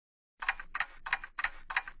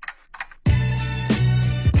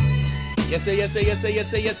Yes, sir, yes, sir, yes, sir, yes,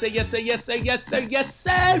 sir, yes, sir, yes, sir, yes, sir, yes, sir, yes,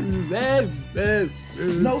 sir.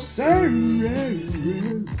 No, sir.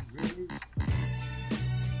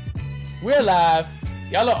 We're live.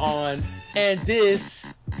 Y'all are on. And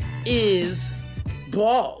this is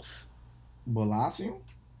Balls, Bolacio?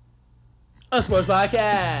 a sports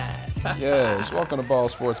podcast. Yes, welcome to Ball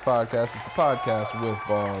Sports Podcast. It's the podcast with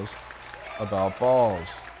balls about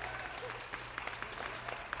balls.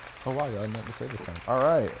 Oh wow, y'all had nothing to say this time. All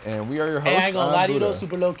right, and we are your hosts. Hey, I ain't gonna lie to you though, Buddha.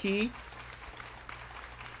 super low key.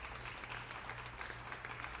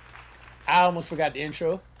 I almost forgot the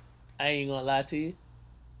intro. I ain't gonna lie to you.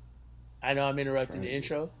 I know I'm interrupting the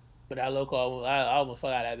intro, but I almost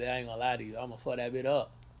forgot that bit. I ain't gonna lie to you. I'm gonna fuck that bit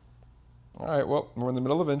up. All right, well, we're in the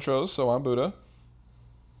middle of intros, so I'm Buddha.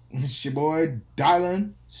 It's your boy,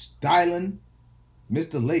 Dylan, Styling,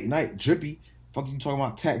 Mr. Late Night Drippy. Fuck you talking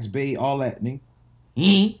about tax bay, all that, nigga.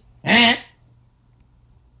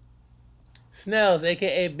 Snells,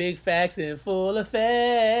 aka Big Facts and Full of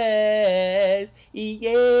Facts.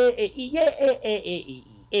 Yeah.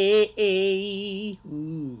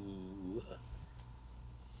 Ooh.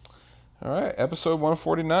 All right, episode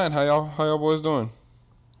 149. How y'all boys doing?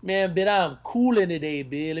 Man, bit, I'm cooling today,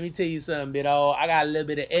 bit. Let me tell you something, bit. Oh, I got a little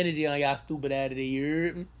bit of energy on y'all stupid ass today. You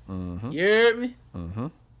heard me? Mm-hmm. You heard me? Mm-hmm.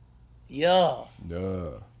 Yeah. Yeah.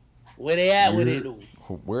 Where they at with it, though?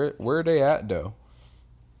 Where they at though?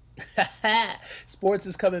 Sports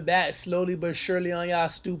is coming back slowly but surely on y'all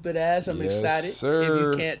stupid ass. I'm Yes, excited. sir. If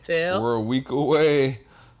you can't tell. We're a week away.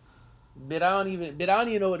 But I don't even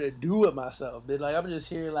know what to do with myself. But like I'm just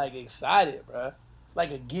here like excited, bro.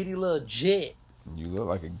 Like a giddy little jet. You look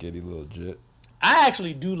like a giddy little jit. I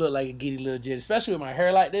actually do look like a giddy little jet, especially with my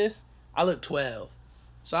hair like this. I look 12.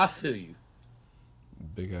 So I feel you.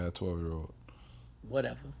 Big ass 12-year-old.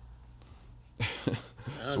 Whatever.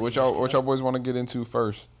 So what y'all boys want to get into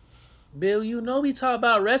first? Bill, you know we talk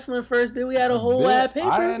about wrestling first, Bill. We had a whole ad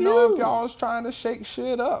pay-per-view. I didn't know if y'all was trying to shake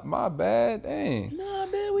shit up. My bad. Dang. Nah,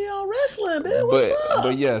 Bill, we on wrestling, Bill. What's up?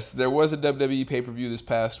 But yes, there was a WWE pay-per-view this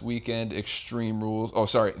past weekend, Extreme Rules. Oh,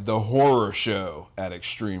 sorry, the horror show at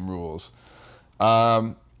Extreme Rules.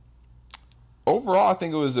 Overall, I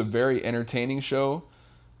think it was a very entertaining show.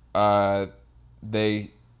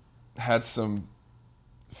 They had some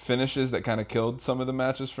finishes that kind of killed some of the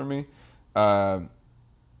matches for me.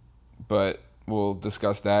 But we'll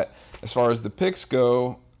discuss that. As far as the picks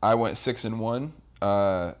go, I went 6-1.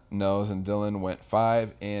 Nels and Dylan went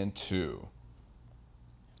 5-2.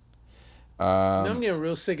 I'm getting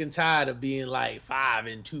real sick and tired of being like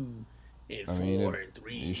 5-2 and 4-3.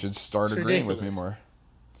 You should start agreeing with me more.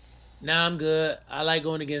 Nah, I'm good. I like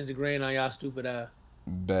going against the grain on y'all stupid ass.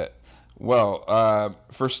 Bet. Well,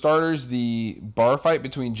 for starters, the bar fight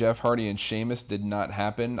between Jeff Hardy and Sheamus did not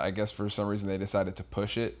happen. I guess for some reason they decided to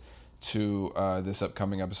push it to this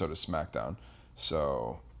upcoming episode of SmackDown.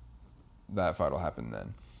 So that fight will happen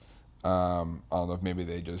then. I don't know if maybe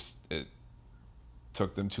it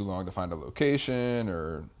took them too long to find a location,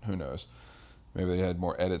 or who knows. Maybe they had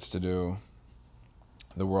more edits to do.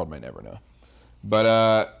 The world may never know.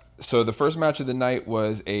 But so the first match of the night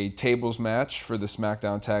was a tables match for the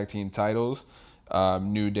SmackDown Tag Team titles.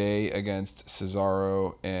 New Day against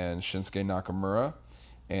Cesaro and Shinsuke Nakamura.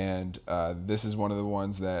 And this is one of the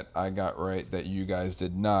ones that I got right that you guys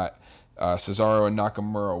did not. Cesaro and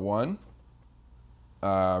Nakamura won.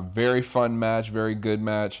 Very fun match, very good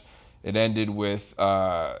match. It ended with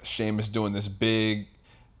Sheamus doing this big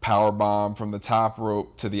power bomb from the top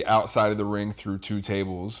rope to the outside of the ring through two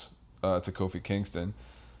tables to Kofi Kingston.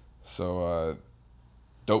 So,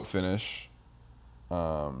 dope finish.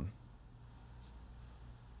 Yeah,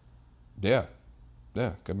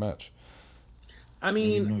 good match. I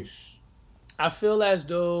mean, Nice. I feel as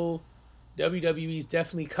though WWE's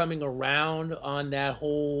definitely coming around on that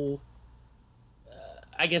whole,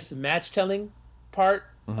 I guess, the match telling part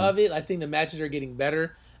of it. I think the matches are getting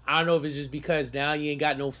better. I don't know if it's just because now you ain't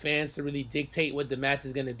got no fans to really dictate what the match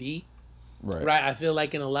is going to be. Right. I feel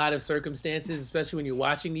like in a lot of circumstances, especially when you're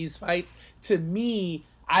watching these fights, to me,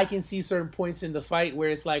 I can see certain points in the fight where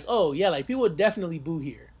it's like, oh, yeah, like people would definitely boo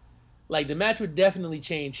here. Like, the match would definitely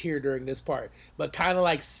change here during this part. But kind of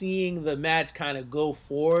like seeing the match kind of go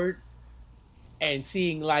forward and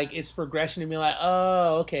seeing, like, its progression and being like,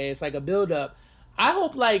 oh, okay, it's like a build-up. I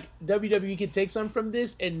hope, like, WWE can take some from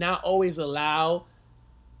this and not always allow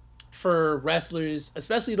for wrestlers,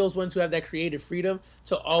 especially those ones who have that creative freedom,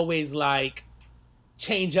 to always, like,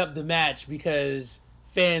 change up the match because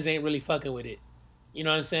fans ain't really fucking with it. You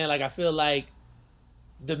know what I'm saying? Like, I feel like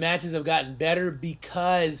the matches have gotten better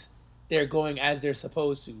because they're going as they're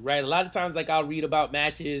supposed to, right? A lot of times, like, I'll read about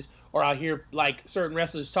matches or I'll hear, like, certain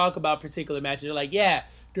wrestlers talk about particular matches. They're like, yeah,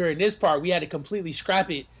 during this part, we had to completely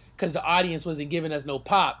scrap it because the audience wasn't giving us no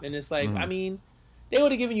pop. And it's like, I mean, they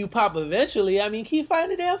would have given you pop eventually. I mean, keep fighting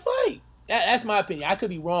the damn fight. That's my opinion. I could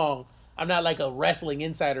be wrong. I'm not like a wrestling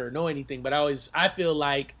insider or know anything, but I feel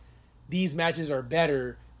like these matches are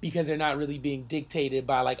better because they're not really being dictated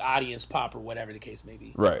by like audience pop or whatever the case may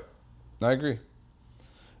be. Right. I agree.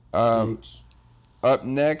 Up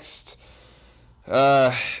next,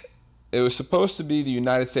 it was supposed to be the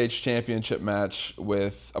United States Championship match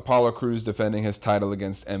with Apollo Crews defending his title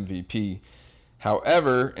against MVP.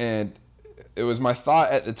 However, and it was my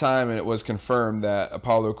thought at the time, and it was confirmed that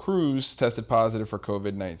Apollo Crews tested positive for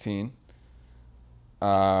COVID-19.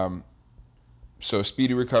 So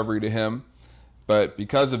speedy recovery to him. But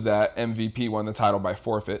because of that, MVP won the title by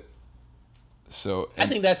forfeit. So I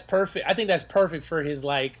think that's perfect. I think that's perfect for his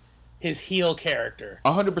heel character.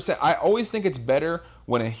 100%. I always think it's better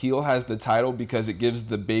when a heel has the title because it gives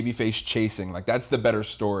the babyface chasing. Like, that's the better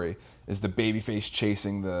story, is the babyface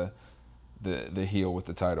chasing the heel with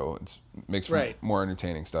the title. It makes for more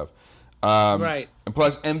entertaining stuff. Right. And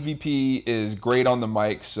plus, MVP is great on the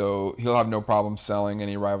mic, so he'll have no problem selling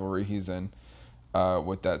any rivalry he's in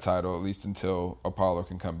with that title, at least until Apollo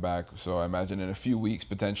can come back. So I imagine in a few weeks,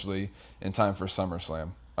 potentially in time for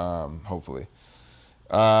SummerSlam, hopefully.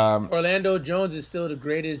 Orlando Jones is still the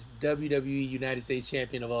greatest WWE United States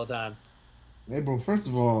champion of all time. Hey, bro, first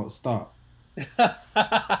of all, stop. You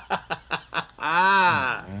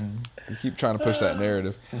keep trying to push that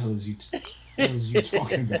narrative. What the hell is you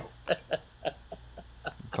talking about?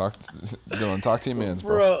 Dylan, talk to your mans,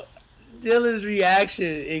 bro. Bro, Dylan's reaction,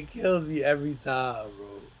 it kills me every time, bro.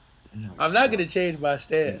 I'm not going to change my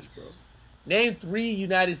stance, bro. Name 3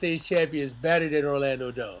 United States champions better than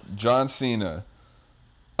Orlando Jones. John Cena.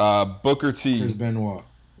 Booker T.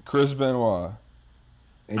 Chris Benoit.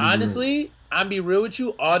 Honestly, I'm be real with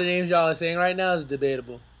you. All the names y'all are saying right now is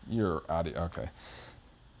debatable. You're out of okay.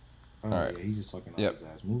 All right. Yeah, he's just talking on his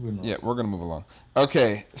ass. Moving on. Yeah, we're gonna move along.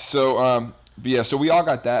 Okay, so but yeah, so we all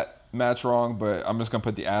got that match wrong, but I'm just gonna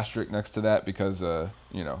put the asterisk next to that because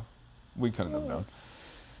we couldn't have known.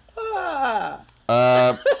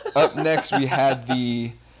 Up next, we had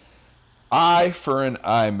the eye for an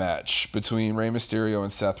eye match between Rey Mysterio and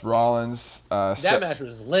Seth Rollins. That match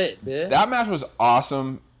was lit, man. That match was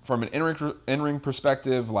awesome from an in-ring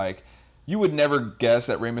perspective. Like, you would never guess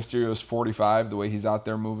that Rey Mysterio is 45 the way he's out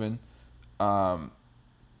there moving.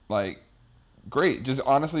 Great. Just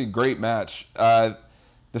honestly, great match.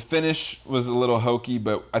 The finish was a little hokey,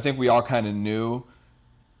 but I think we all kind of knew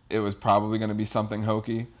it was probably going to be something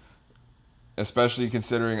hokey, especially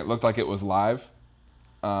considering it looked like it was live.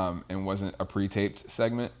 And wasn't a pre-taped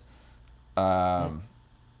segment. So,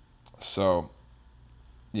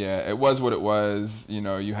 yeah, it was what it was. You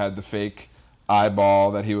know, you had the fake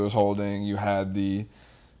eyeball that he was holding. You had the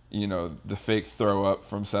fake throw up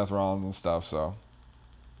from Seth Rollins and stuff. So,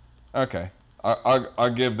 okay,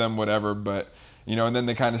 I'll give them whatever. But, and then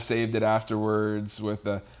they kind of saved it afterwards with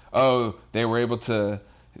they were able to.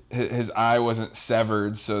 His eye wasn't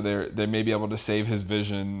severed, so they may be able to save his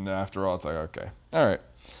vision after all. It's like, okay, all right.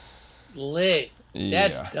 Lit.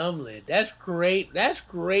 That's dumb lit. That's great. That's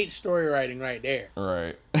great story writing right there.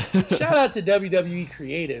 Right. Shout out to WWE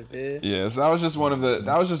Creative, man. Yeah, so that was just one of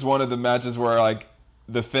the matches where, like,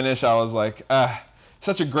 the finish, I was like,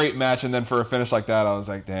 such a great match, and then for a finish like that, I was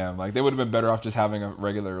like, damn, like, they would have been better off just having a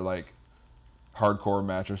regular, like, hardcore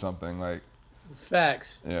match or something, like.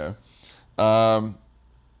 Facts. Yeah. But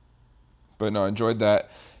no, enjoyed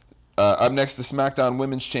that. Up next, the SmackDown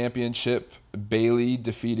Women's Championship. Bayley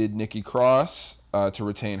defeated Nikki Cross to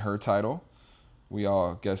retain her title. We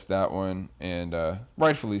all guessed that one, and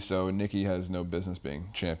rightfully so. Nikki has no business being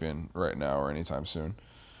champion right now or anytime soon.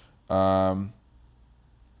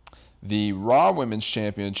 The Raw Women's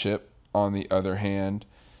Championship, on the other hand,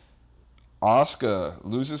 Asuka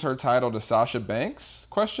loses her title to Sasha Banks? ?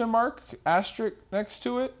 Asterisk next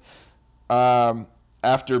to it.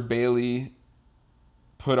 After Bayley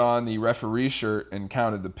put on the referee shirt and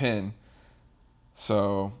counted the pin.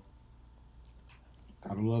 So,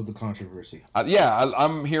 I love the controversy.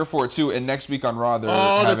 I'm here for it too. And next week on Raw, they're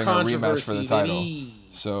having a rematch for the title. Baby.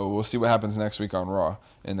 So we'll see what happens next week on Raw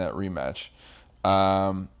in that rematch.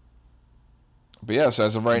 But yeah, so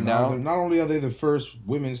as of right now, not only are they the first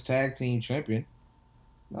women's tag team champion,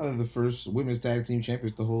 now they're the first women's tag team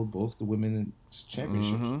champions to hold both the women's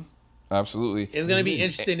championships. Mm-hmm. Absolutely. It's going to be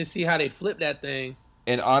interesting to see how they flip that thing.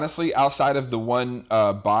 And honestly, outside of the one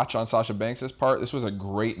botch on Sasha Banks' part, this was a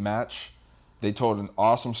great match They told an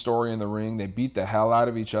awesome story in the ring. They beat the hell out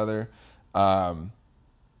of each other. One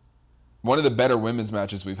of the better women's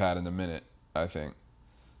matches we've had in a minute, I think.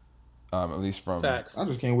 At least from Facts. I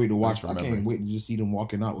just can't wait to watch. I memory. can't wait to just see them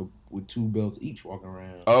walking out with 2 belts each walking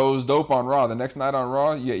around. Oh, it was dope on Raw. The next night on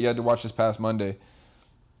Raw, you had to watch this past Monday.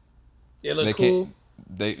 It looked cool.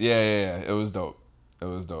 Yeah. It was dope.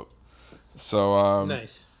 So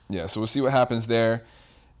Nice. Yeah, so we'll see what happens there.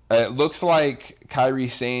 It looks like Kairi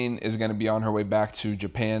Sane is going to be on her way back to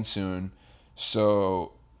Japan soon.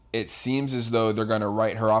 So it seems as though they're going to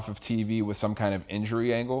write her off of TV with some kind of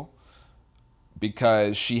injury angle,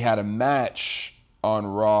 because she had a match on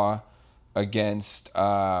Raw against,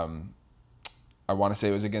 I want to say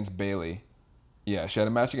it was against Bayley. Yeah, she had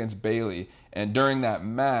a match against Bayley. And during that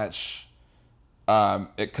match,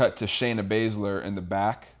 it cut to Shayna Baszler in the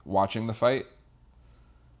back watching the fight.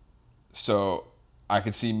 So I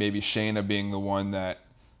could see maybe Shayna being the one that,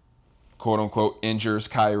 quote unquote, injures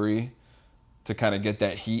Kairi to kind of get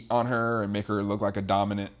that heat on her and make her look like a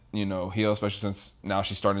dominant, heel, especially since now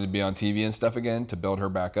she's starting to be on TV and stuff again, to build her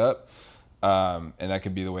back up. And that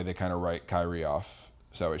could be the way they kind of write Kairi off,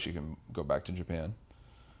 so that way she can go back to Japan.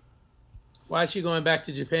 Why is she going back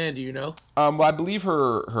to Japan? Do you know? Well, I believe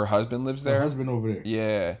her husband lives there. Her husband over there.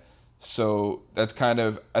 Yeah. So that's kind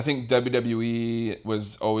of, I think WWE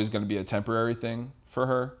was always going to be a temporary thing for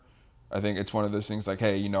her. I think it's one of those things like,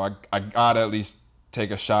 hey, I gotta at least take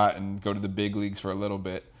a shot and go to the big leagues for a little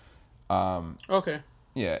bit. Okay.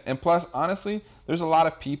 Yeah, and plus, honestly, there's a lot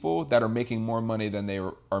of people that are making more money than they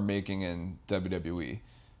are making in WWE,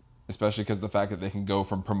 especially because of the fact that they can go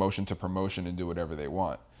from promotion to promotion and do whatever they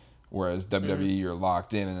want. Whereas WWE, you're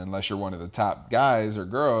locked in, and unless you're one of the top guys or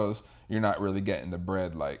girls, you're not really getting the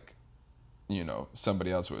bread like,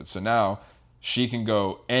 somebody else would. So now she can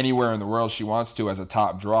go anywhere in the world she wants to as a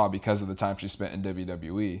top draw because of the time she spent in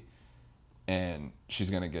WWE, and she's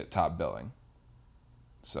going to get top billing.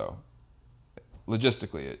 So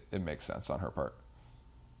logistically, it makes sense on her part.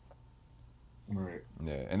 Right.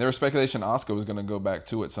 Yeah, and there was speculation Asuka was going to go back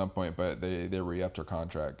too at some point, but they re-upped her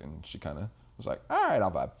contract, and she kind of was like, all right,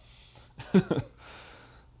 I'll vibe.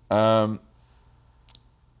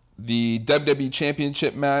 The WWE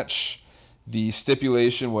Championship match, the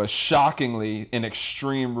stipulation was shockingly an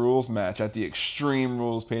Extreme Rules match at the Extreme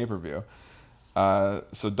Rules pay-per-view.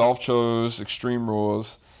 So Dolph chose Extreme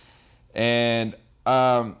Rules, and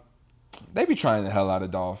they be trying the hell out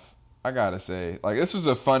of Dolph. I gotta say, like, this was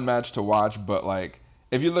a fun match to watch, but like,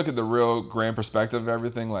 if you look at the real grand perspective of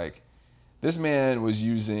everything, like, this man was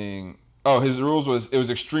using, his rules it was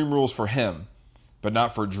Extreme Rules for him, but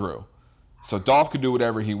not for Drew. So Dolph could do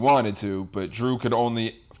whatever he wanted to, but Drew could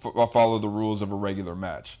only follow the rules of a regular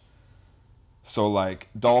match. So like,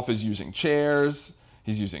 Dolph is using chairs,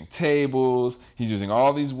 he's using tables, he's using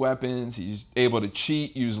all these weapons, he's able to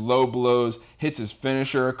cheat, use low blows, hits his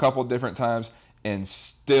finisher a couple different times, and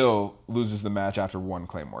still loses the match after one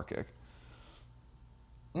Claymore kick.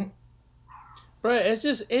 Bro, it's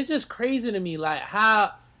just crazy to me, like,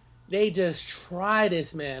 how they just try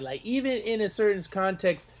this, man. Like, even in a certain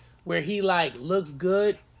context where he, like, looks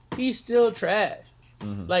good, he's still trash.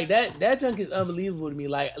 Mm-hmm. Like, that junk is unbelievable to me.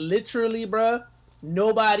 Like, literally, bro,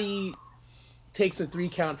 nobody takes a 3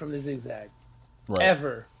 count from the zigzag. Right.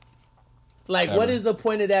 Ever. Like, Ever. What is the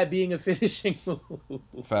point of that being a finishing move?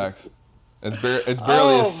 Facts. It's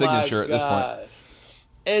barely a signature at this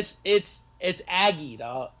point. It's Aggie,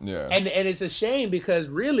 dog. Yeah. And it's a shame because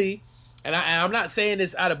really, and I'm not saying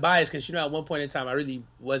this out of bias because, at one point in time I really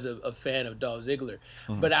was a fan of Dolph Ziggler.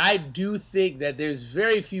 Mm-hmm. But I do think that there's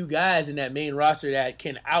very few guys in that main roster that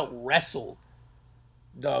can out-wrestle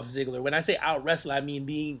Dolph Ziggler. When I say out-wrestle, I mean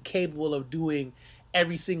being capable of doing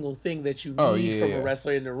every single thing that you need from a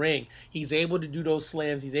wrestler in the ring. He's able to do those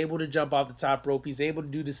slams. He's able to jump off the top rope. He's able to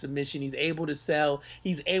do the submission. He's able to sell.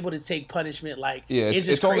 He's able to take punishment. Like,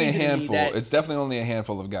 it's only a handful. It's definitely only a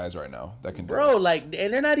handful of guys right now that can do it. Like,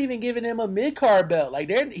 and they're not even giving him a mid-card belt. Like,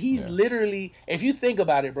 he's literally, if you think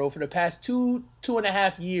about it, bro, for the past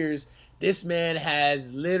 2.5 years, this man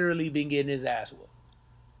has literally been getting his ass whooped.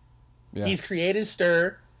 Yeah. He's created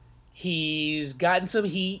stir. He's gotten some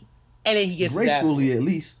heat. And then he gets gracefully, at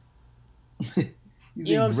least.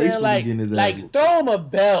 You know what I'm saying? Like throw him a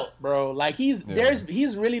belt, bro. Like he's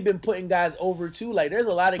really been putting guys over too. Like there's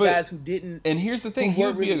a lot of guys who didn't. And here's the thing: he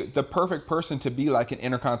would be the perfect person to be like an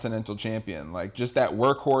intercontinental champion, like just that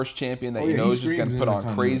workhorse champion that knows just gonna put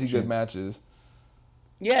on crazy good matches.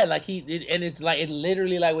 Yeah, like it's like it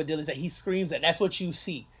literally like what Dylan said. He screams that. That's what you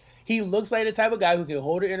see. He looks like the type of guy who can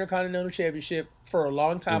hold an Intercontinental Championship for a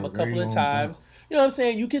long time, a couple of times. You know what I'm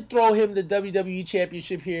saying? You could throw him the WWE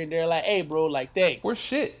Championship here and there, like, hey, bro, like, thanks. We're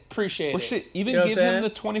shit. Appreciate it. Shit. Even you know give him the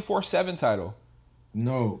 24/7 title.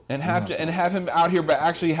 No. And have him out here, but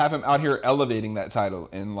actually have him out here elevating that title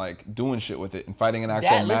and like doing shit with it and fighting in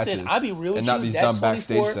actual matches. I'll be real with and not you, these that dumb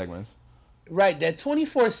backstage segments. Right, that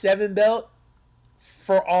 24/7 belt,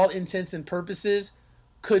 for all intents and purposes,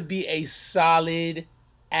 could be a solid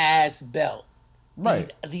ass belt.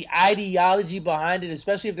 Right. The ideology behind it,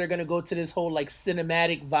 especially if they're gonna go to this whole like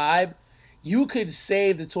cinematic vibe, you could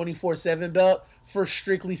save the 24/7 belt for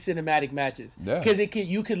strictly cinematic matches. Yeah. Because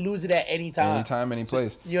you could lose it at any time. Anytime, any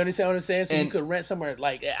place. You understand what I'm saying? So And- you could rent somewhere.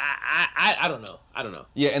 Like I don't know. I don't know.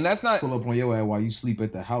 Yeah, and that's not Pull up on your ass while you sleep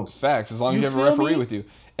at the house. facts. As long as You you have a feel referee me? with you.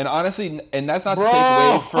 And honestly, and that's not to Bro. take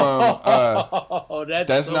away from. Oh,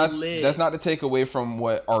 that's so Not lit. that's not to take away from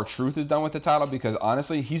what R-Truth has done with the title, because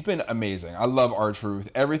honestly, he's been amazing. I love R-Truth.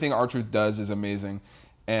 Everything R-Truth does is amazing,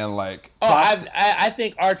 and like. I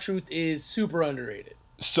think R-Truth is super underrated.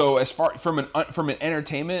 So as far from an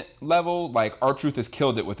entertainment level, like R-Truth has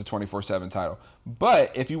killed it with the 24/7 title.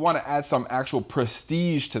 But if you want to add some actual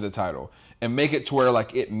prestige to the title and make it to where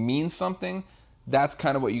like it means something, that's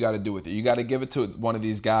kind of what you got to do with it. You got to give it to one of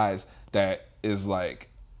these guys that is like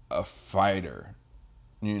a fighter,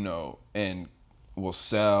 you know, and will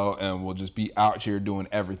sell and will just be out here doing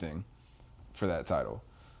everything for that title.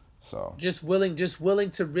 So Just willing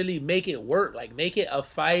to really make it work, like make it a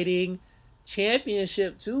fighting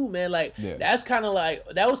championship too, man. Like Yeah. that was kind of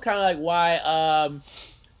like why one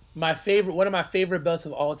of my favorite belts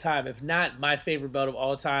of all time, if not my favorite belt of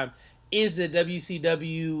all time, is the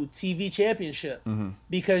WCW TV Championship.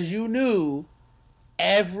 Because you knew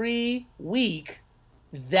every week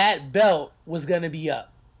that belt was gonna be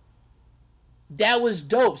up. That was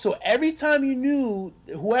dope. So every time you knew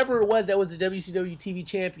whoever it was that was the WCW TV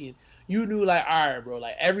champion, you knew like, all right, bro,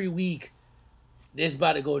 like every week it's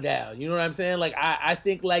about to go down. You know what I'm saying? Like I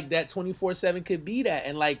think like that 24/7 could be that.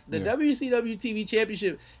 And like the WCW TV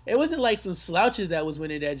championship, it wasn't like some slouches that was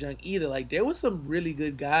winning that junk either. Like there was some really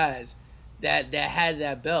good guys that had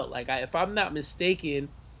that belt. Like if I'm not mistaken,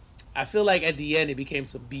 I feel like at the end it became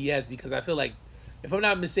some BS, because I feel like, if I'm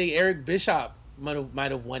not mistaken, Eric Bischoff might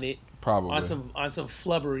have won it. probably On some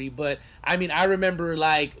flubbery, but I mean, I remember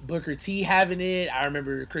like Booker T having it. I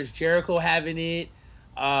remember Chris Jericho having it.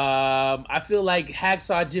 I feel like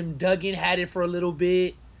Hacksaw Jim Duggan had it for a little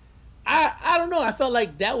bit. I don't know. I felt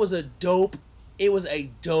like that was a dope. It was a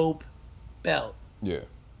dope belt. Yeah,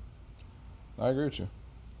 I agree with you.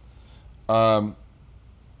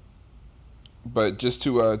 But just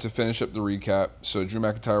to finish up the recap, so Drew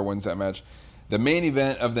McIntyre wins that match. The main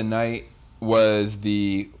event of the night was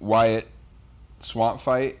the Wyatt Swamp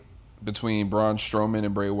fight between Braun Strowman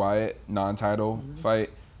and Bray Wyatt, non-title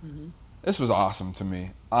fight. This was awesome to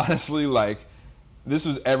me. Honestly, like, this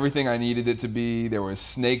was everything I needed it to be. There was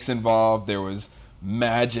snakes involved. There was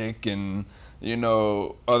magic and, you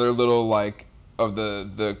know, other little, like, of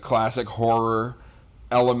the classic horror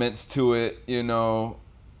elements to it, you know,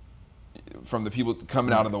 from the people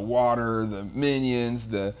coming out of the water, the minions,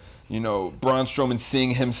 the, you know, Braun Strowman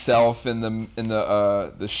seeing himself in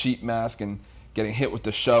the sheep mask and getting hit with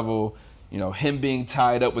the shovel, you know, him being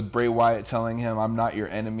tied up with Bray Wyatt telling him, I'm not your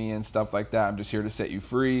enemy and stuff like that. I'm just here to set you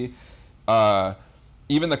free.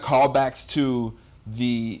 Even the callbacks to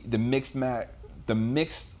the mixed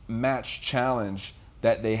match challenge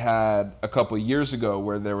that they had a couple of years ago,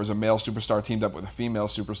 where there was a male superstar teamed up with a female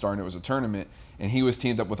superstar and it was a tournament, and he was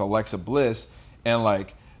teamed up with Alexa Bliss, and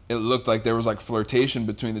like it looked like there was like flirtation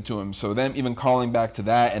between the two of them. So them even calling back to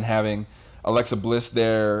that and having Alexa Bliss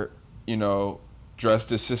there, you know,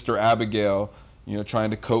 dressed as Sister Abigail, you know, trying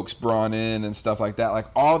to coax Braun in and stuff like that. Like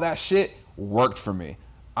all that shit worked for me.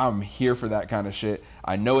 I'm here for that kind of shit.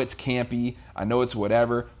 I know it's campy, I know it's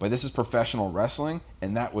whatever, but this is professional wrestling,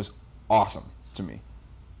 and that was awesome to me.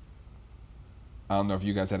 I don't know if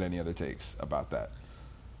you guys had any other takes about that.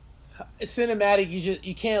 Cinematic,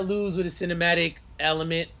 you can't lose with a cinematic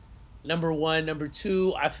element. Number one. Number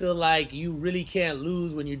two, I feel like you really can't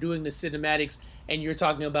lose when you're doing the cinematics and you're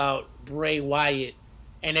talking about Bray Wyatt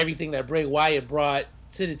and everything that Bray Wyatt brought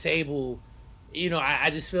to the table. You know, I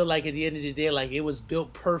just feel like at the end of the day, like it was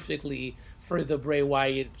built perfectly for the Bray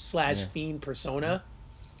Wyatt / Fiend persona.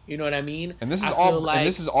 You know what I mean? And this is and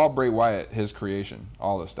this is all Bray Wyatt, his creation.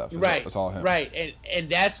 All this stuff, right? It's all him, right? And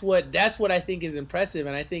that's what I think is impressive.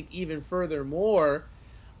 And I think even furthermore,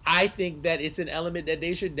 I think that it's an element that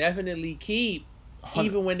they should definitely keep,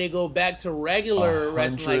 even when they go back to regular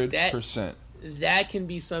wrestling like that. 100%. That can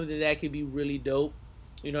be something that could be really dope.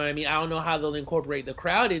 You know what I mean? I don't know how they'll incorporate the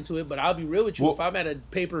crowd into it, but I'll be real with you. Well, if I'm at a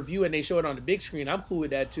pay-per-view and they show it on the big screen, I'm cool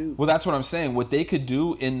with that too. Well, that's what I'm saying. What they could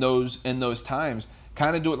do in those times,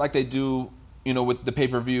 kind of do it like they do, with the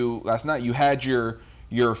pay-per-view last night. You had your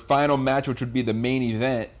final match, which would be the main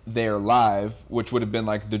event there live, which would have been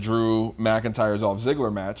like the Drew McIntyre Dolph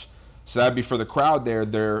Ziggler match. So that'd be for the crowd there,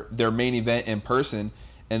 their main event in person,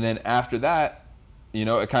 and then after that,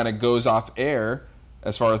 it kind of goes off air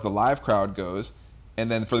as far as the live crowd goes. And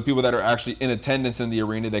then for the people that are actually in attendance in the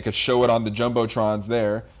arena, they could show it on the Jumbotrons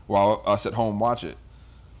there while us at home watch it.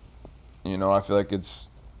 I feel like it's...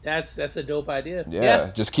 That's a dope idea. Yeah,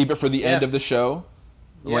 just keep it for the end of the show.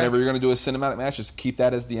 Yeah. Whenever you're going to do a cinematic match, just keep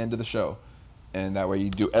that as the end of the show. And that way you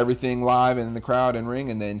do everything live and in the crowd and ring,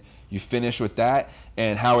 and then you finish with that.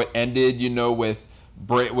 And how it ended, with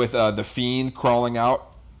the Fiend crawling out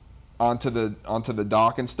onto the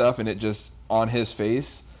dock and stuff, and it just on his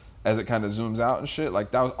face as it kind of zooms out and shit.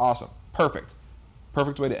 Like, that was awesome. Perfect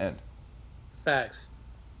way to end. Facts.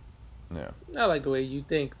 Yeah. I like the way you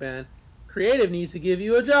think, man. Creative needs to give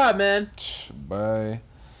you a job, man. Bye.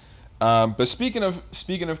 But speaking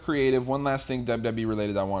of creative, one last thing WWE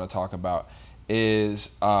related I want to talk about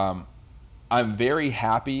is I'm very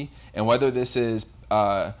happy, and whether this is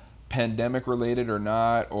pandemic related or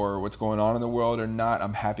not, or what's going on in the world or not,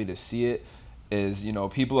 I'm happy to see it. Is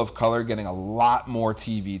people of color getting a lot more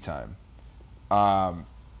TV time.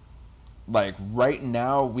 Like right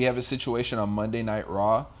now, we have a situation on Monday Night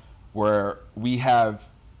Raw where we have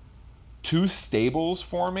two stables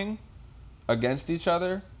forming against each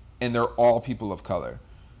other, and they're all people of color.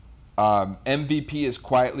 MVP is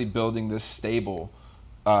quietly building this stable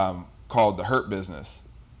called the Hurt Business.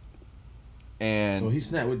 And he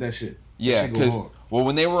snapped with that shit. Yeah, because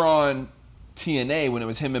when they were on TNA, when it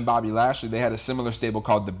was him and Bobby Lashley, they had a similar stable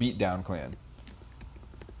called the Beatdown Clan.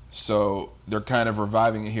 So they're kind of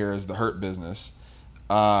reviving it here as the Hurt Business.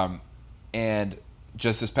 And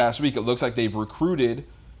just this past week, it looks like they've recruited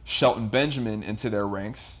Shelton Benjamin into their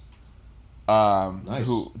ranks, nice.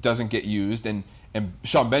 Who doesn't get used. And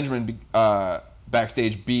Shelton Benjamin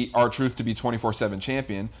backstage beat R-Truth to be 24/7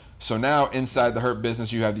 champion. So now inside the Hurt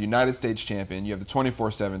Business, you have the United States champion, you have the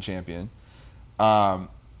 24/7 champion.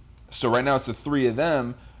 So right now it's the three of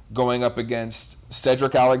them going up against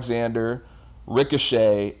Cedric Alexander,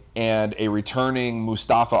 Ricochet, and a returning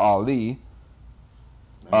Mustafa Ali.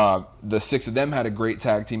 The six of them had a great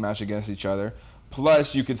tag team match against each other.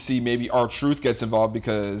 Plus, you could see maybe R-Truth gets involved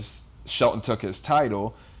because Shelton took his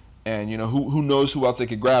title. And, who knows who else they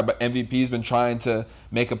could grab. But MVP's been trying to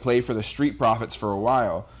make a play for the Street Profits for a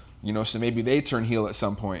while. So maybe they turn heel at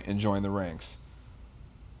some point and join the ranks.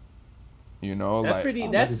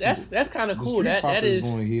 That's kind of cool. That is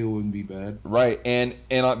going heel wouldn't be bad. Right. And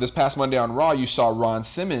this past Monday on Raw, you saw Ron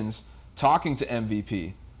Simmons talking to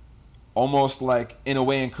MVP, almost like in a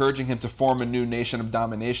way encouraging him to form a new Nation of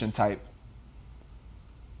Domination type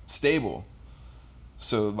stable.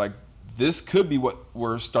 So like this could be what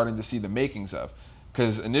we're starting to see the makings of,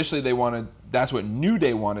 because initially that's what New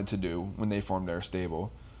Day wanted to do when they formed their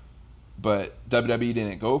stable, but WWE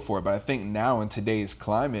didn't go for it. But I think now in today's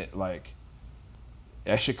climate, like,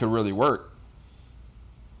 that shit could really work.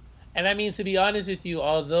 And I mean, to be honest with you,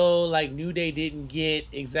 although like New Day didn't get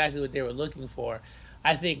exactly what they were looking for,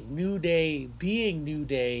 I think New Day being New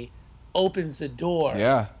Day opens the door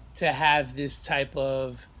to have this type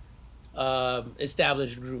of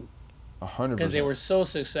established group. 100%. Because they were so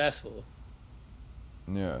successful.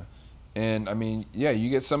 Yeah. And I mean, you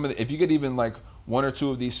get if you get even like one or two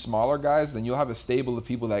of these smaller guys, then you'll have a stable of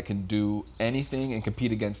people that can do anything and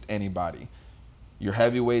compete against anybody. Your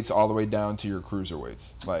heavyweights all the way down to your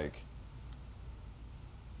cruiserweights. Like,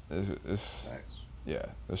 this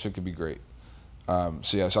shit could be great.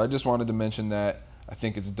 So I just wanted to mention that. I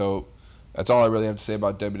think it's dope. That's all I really have to say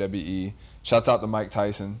about WWE. Shouts out to Mike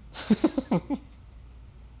Tyson.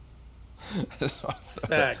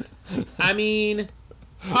 Facts. I mean,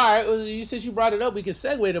 all right. Well, since you brought it up, we can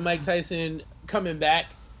segue to Mike Tyson coming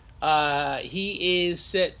back. He is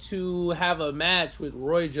set to have a match with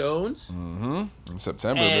Roy Jones in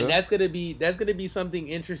September, and that's gonna be something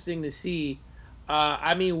interesting to see.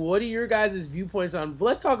 I mean, what are your guys' viewpoints on?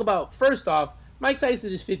 Let's talk about, first off, Mike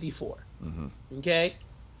Tyson is 54. Okay,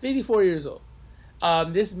 54 years old.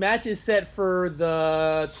 This match is set for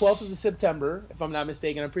the 12th of September, if I'm not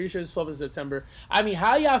mistaken. I'm pretty sure it's 12th of September. I mean,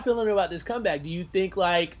 how y'all feeling about this comeback? Do you think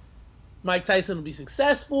like Mike Tyson will be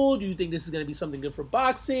successful? Do you think this is going to be something good for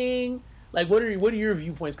boxing? Like, what are your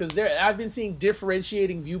viewpoints? Because I've been seeing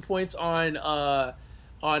differentiating viewpoints on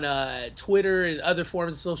Twitter and other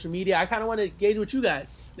forms of social media. I kind of want to gauge what you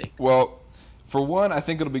guys think. Well, For one, I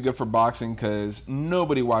think it'll be good for boxing because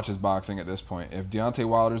nobody watches boxing at this point. If Deontay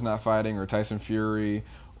Wilder's not fighting, or Tyson Fury,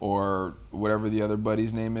 or whatever the other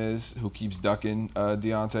buddy's name is who keeps ducking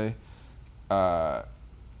Deontay,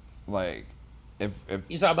 like if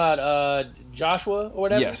you talk about Joshua or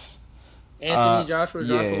whatever. Yes. Anthony Joshua,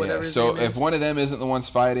 whatever. So if one of them isn't the ones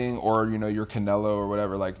fighting, or your Canelo or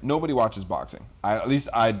whatever, like nobody watches boxing. At least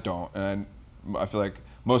I don't, and I feel like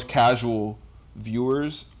most casual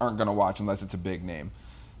viewers aren't gonna watch unless it's a big name.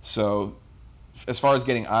 So as far as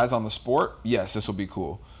getting eyes on the sport, yes, this will be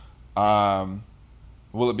cool.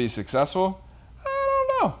 Will it be successful? I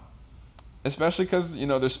don't know. Especially because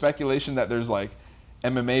there's speculation that there's like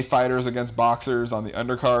MMA fighters against boxers on the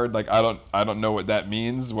undercard. Like I don't know what that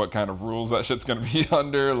means. What kind of rules that shit's gonna be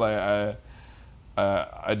under? Like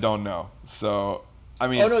I don't know. So I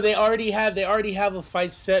mean, oh no, they already have a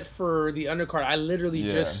fight set for the undercard. I literally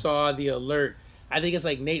just saw the alert. I think it's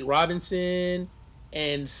like Nate Robinson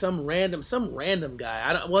and some random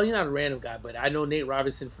guy. Well, he's not a random guy, but I know Nate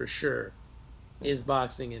Robinson for sure is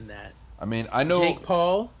boxing in that. I mean, I know Jake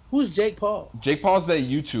Paul. Who's Jake Paul? Jake Paul's that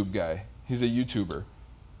YouTube guy. He's a YouTuber.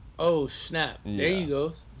 Oh snap! Yeah. There you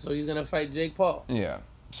go. So he's gonna fight Jake Paul. Yeah.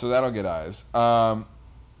 So that'll get eyes.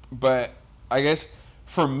 But I guess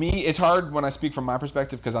for me, it's hard when I speak from my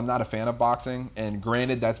perspective because I'm not a fan of boxing. And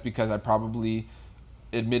granted, that's because I probably,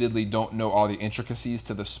 admittedly, don't know all the intricacies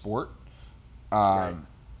to the sport. Right.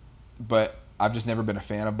 But I've just never been a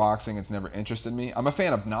fan of boxing. It's never interested me. I'm a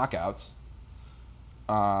fan of knockouts.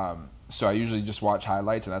 So I usually just watch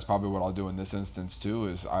highlights, and that's probably what I'll do in this instance too.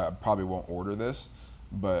 Is I probably won't order this,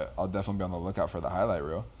 but I'll definitely be on the lookout for the highlight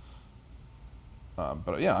reel.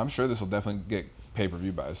 But yeah, I'm sure this will definitely get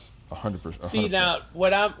pay-per-view buys. 100%. See, now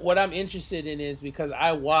what I'm interested in is because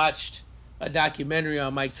I watched a documentary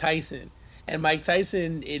on Mike Tyson, and Mike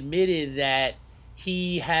Tyson admitted that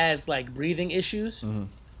he has like breathing issues,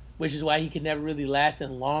 which is why he could never really last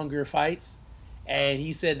in longer fights. And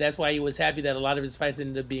he said that's why he was happy that a lot of his fights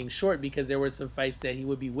ended up being short, because there were some fights that he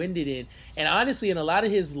would be winded in. And honestly, in a lot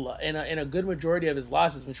of his, in a good majority of his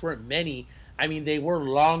losses, which weren't many, I mean, they were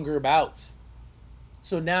longer bouts.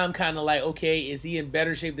 So now I'm kind of like, okay, is he in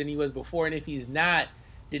better shape than he was before? And if he's not,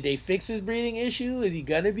 did they fix his breathing issue? Is he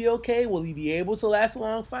gonna be okay? Will he be able to last a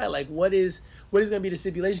long fight? Like, what is gonna be the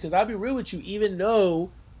stipulation? Because I'll be real with you, even though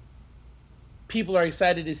people are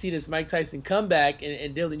excited to see this Mike Tyson comeback,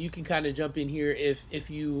 and Dylan, you can kind of jump in here if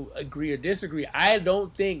you agree or disagree. I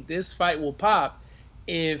don't think this fight will pop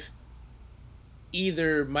if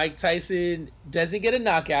either Mike Tyson doesn't get a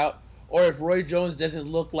knockout, or if Roy Jones doesn't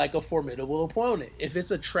look like a formidable opponent. If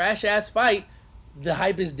it's a trash-ass fight, the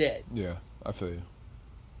hype is dead. Yeah, I feel you.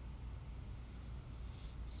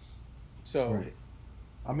 So, right.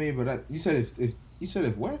 I mean, but you said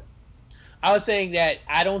if what? I was saying that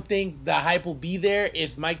I don't think the hype will be there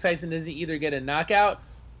if Mike Tyson doesn't either get a knockout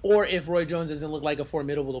or if Roy Jones doesn't look like a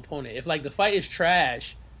formidable opponent. If like the fight is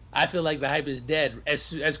trash, I feel like the hype is dead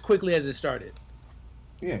as quickly as it started.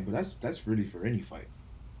 Yeah, but that's really for any fight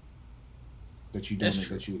that you don't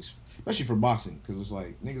especially for boxing, because it's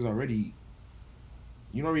like niggas already.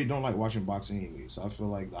 You already don't like watching boxing anyway, so I feel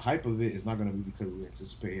like the hype of it is not going to be because we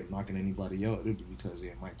anticipate him knocking anybody out. It'll be because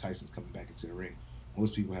Mike Tyson's coming back into the ring.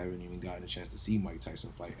 Most people haven't even gotten a chance to see Mike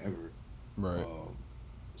Tyson fight ever. Right.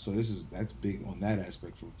 So that's big on that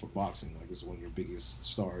aspect for boxing. Like, it's one of your biggest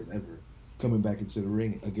stars ever coming back into the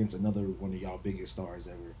ring against another one of y'all biggest stars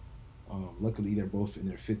ever. Luckily, they're both in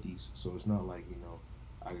their 50s, so it's not like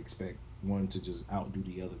I expect one to just outdo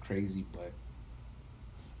the other crazy, but.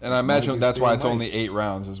 And I imagine that's why it's only 8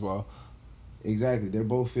 rounds as well. Exactly. They're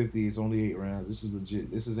both 50. It's only 8 rounds. This is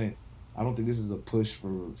legit. I don't think this is a push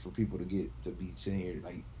for people to be sitting here.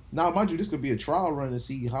 Like, now, mind you, this could be a trial run to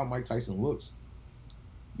see how Mike Tyson looks.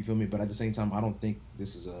 You feel me? But at the same time, I don't think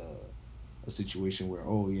this is a situation where,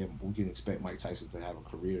 we can expect Mike Tyson to have a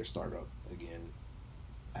career start up again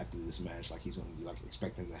after this match. Like, he's going to be, like,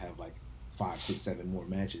 expecting to have, like, 5, 6, 7 more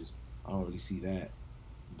matches. I don't really see that.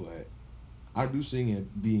 But I do see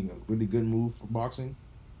it being a really good move for boxing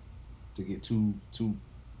to get two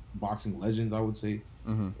boxing legends, I would say,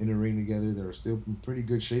 in the ring together. They're still in pretty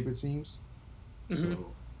good shape, it seems.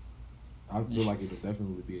 So I feel like it'll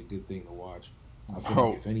definitely be a good thing to watch. I feel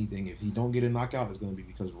like, if anything, if he don't get a knockout, it's going to be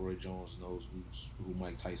because Roy Jones knows who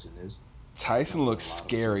Mike Tyson is. Tyson looks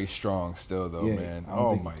scary strong still, though, man. I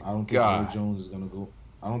don't think Roy Jones is going to go.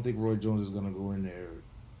 I don't think Roy Jones is going to go in there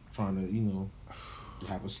trying to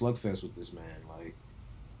have a slugfest with this man. Like,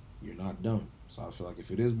 you're not dumb. So I feel like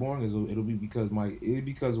if it is boring, it'll be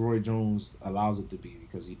because Roy Jones allows it to be,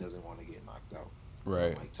 because he doesn't want to get knocked out.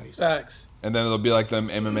 Right. Facts. And then it'll be like them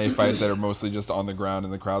MMA fights that are mostly just on the ground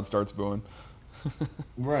and the crowd starts booing.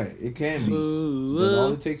 Right, it can be. Ooh. But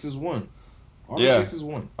all it takes is one. All Yeah. it takes is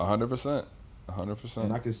one. 100%. And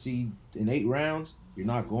 100%. I can see in 8 rounds, you're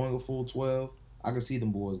not going a full 12. I can see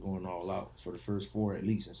them boys going all out for the first 4 at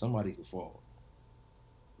least, and somebody could fall.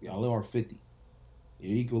 Y'all are 50.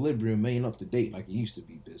 Your equilibrium ain't up to date like it used to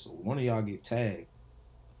be, bitch. So one of y'all get tagged,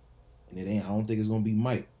 and it ain't. I don't think it's gonna be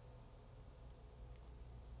Mike,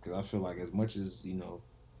 because I feel like as much as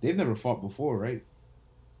they've never fought before, right?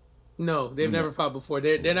 No, they've never fought before.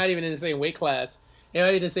 They're not even in the same weight class. They're not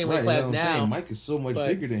even in the same weight class That's what I'm now. saying. Mike is so much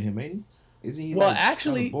bigger than him, ain't he? Isn't he? Well, like,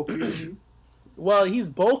 actually, kind of bulkier than you? well, he's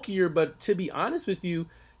bulkier, but to be honest with you,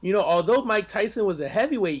 although Mike Tyson was a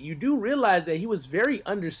heavyweight, you do realize that he was very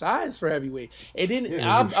undersized for heavyweight. It didn't.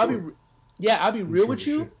 Yeah, I'll be real with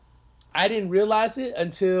you. I didn't realize it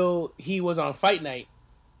until he was on Fight Night,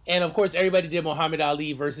 and of course, everybody did Muhammad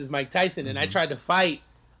Ali versus Mike Tyson, and I tried to fight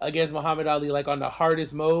against Muhammad Ali like on the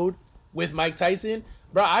hardest mode with Mike Tyson,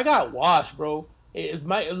 bro. I got washed, bro.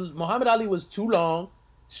 Muhammad Ali was too long,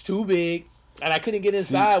 it's too big, and I couldn't get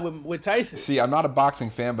inside with Tyson. See, I'm not a boxing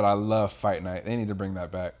fan, but I love Fight Night. They need to bring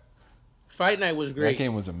that back. Fight Night was great. That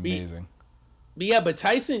game was amazing. But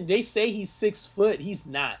Tyson, they say he's 6 foot. He's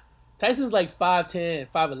not. Tyson's like 5'10",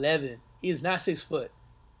 5'11". He is not 6 foot.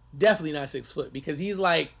 Definitely not 6 foot, because he's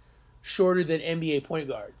like shorter than NBA point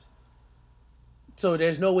guards. So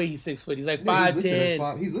there's no way he's 6 foot. He's like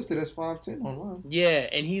 5'10". He's listed as 5'10" online. Yeah,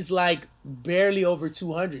 and he's like barely over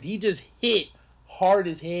 200. He just hit hard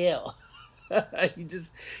as hell.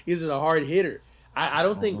 he's just a hard hitter. I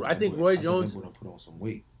think Roy Jones would have put on some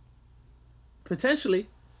weight. potentially,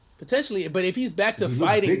 but if he's back to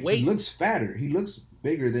fighting weight, he looks fatter. He looks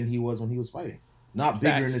bigger than he was when he was fighting. Not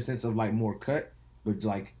bigger Facts. in the sense of like more cut, but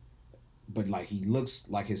like he looks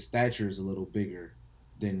like his stature is a little bigger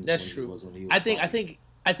than that's when true. he was when he was fighting.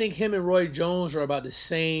 I think him and Roy Jones are about the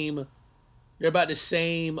same. They're about the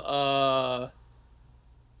same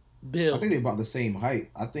build. I think they're about the same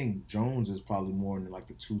height. I think Jones is probably more in like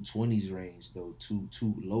the 220s range though,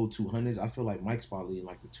 low 200s. I feel like Mike's probably in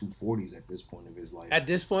like the 240s at this point of his life. At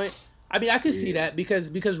this point, I mean, I could see that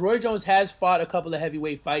because Roy Jones has fought a couple of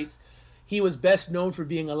heavyweight fights. He was best known for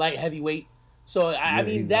being a light heavyweight. So I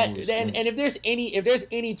mean that, and if there's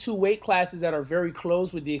any 2 weight classes that are very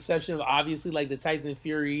close, with the exception of obviously like the Tyson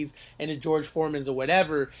Furies and the George Foremans or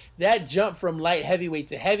whatever, that jump from light heavyweight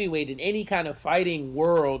to heavyweight in any kind of fighting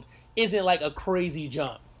world isn't like a crazy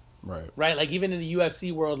jump, Right. Like even in the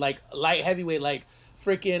UFC world, like light heavyweight, like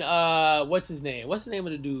freaking what's his name? What's the name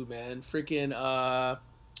of the dude, man? Freaking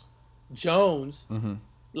Jones. Mm-hmm.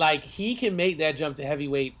 Like he can make that jump to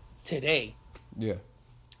heavyweight today. Yeah.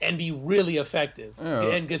 And be really effective. Yeah.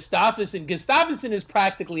 And Gustafsson is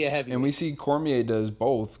practically a heavyweight. And we see Cormier does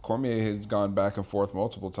both. Cormier has gone back and forth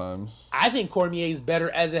multiple times. I think Cormier is better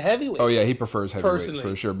as a heavyweight. Oh yeah, he prefers heavyweight Personally.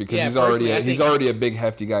 for sure because Yeah, he's already a big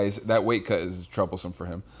hefty guy. That weight cut is troublesome for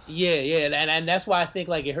him. Yeah, and that's why I think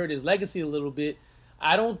like it hurt his legacy a little bit.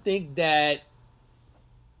 I don't think that.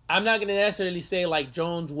 I'm not gonna necessarily say like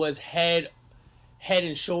Jones was head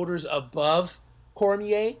and shoulders above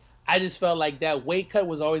Cormier. I just felt like that weight cut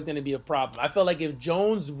was always going to be a problem. I felt like if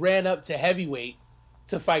Jones ran up to heavyweight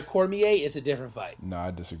to fight Cormier, it's a different fight. No,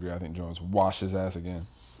 I disagree. I think Jones washed his ass again.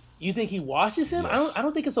 You think he washes him? Yes. I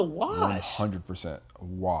don't think it's a wash. 100%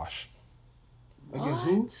 wash. What? Against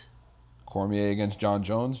who? Cormier against John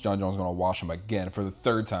Jones. John Jones is going to wash him again for the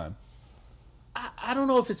 3rd time. I don't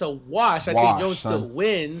know if it's a wash. I think Jones still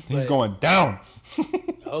wins. But He's going down.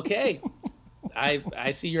 Okay.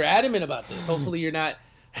 I see you're adamant about this. Hopefully you're not.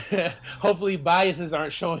 Hopefully biases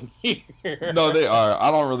aren't showing here. No, they are.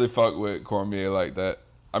 I don't really fuck with Cormier like that.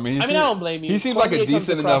 I mean, I don't blame you. He seems Cormier like a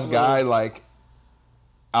decent enough guy, little... like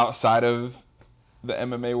outside of the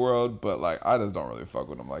MMA world, but like I just don't really fuck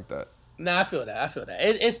with him like that. Nah, I feel that.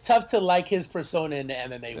 It's tough to like his persona in the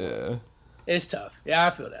MMA world. Yeah. It's tough. Yeah,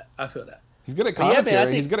 I feel that. He's good at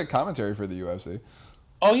commentary. He's good at commentary for the UFC.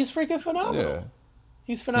 Oh, he's freaking phenomenal. Yeah.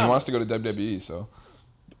 He's phenomenal. He wants to go to WWE, so.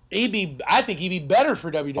 I think he'd be better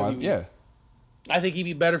for WWE. Yeah. I think he'd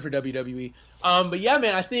be better for WWE. But yeah,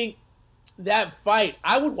 man, I think that fight,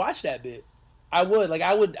 I would watch that bit. I would. Like,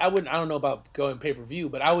 I don't know about going pay-per-view,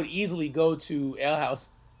 but I would easily go to Ale House.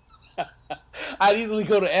 I'd easily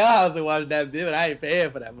go to Ale House and watch that bit, but I ain't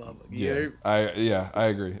paying for that motherfucker. I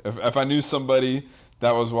agree. If I knew somebody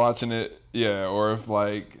that was watching it, or if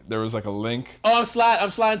like there was like a link. Oh, I'm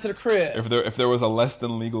sliding to the crib. If there was a less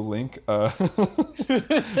than legal link for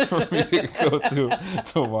me to go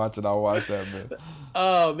to watch it, I'll watch that bit.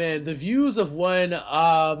 Oh man, the views of one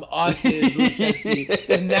Austin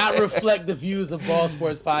does not reflect the views of Ball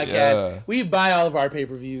Sports Podcast. Yeah. We buy all of our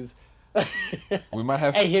pay-per-views. We might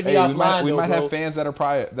have. Hey, hit me offline. We might bro. have fans that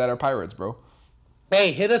are pirates, bro.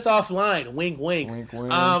 Hey, hit us offline. Wink, wink. Wink,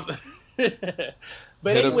 wink.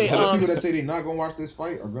 But anyway, people that say they're not gonna watch this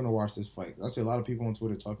fight are gonna watch this fight. I see a lot of people on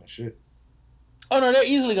Twitter talking shit. Oh no, they're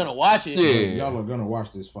easily gonna watch it. Yeah, y'all are gonna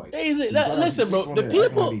watch this fight. Listen, bro. The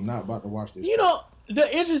people not about to watch this. You know,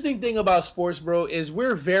 the interesting thing about sports, bro, is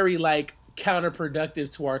we're very like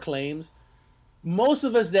counterproductive to our claims. Most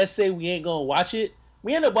of us that say we ain't gonna watch it,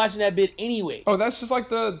 we end up watching that bit anyway. Oh, that's just like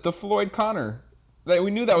the Floyd Connor. Like, we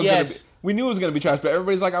knew that was gonna be. We knew it was gonna be trash, but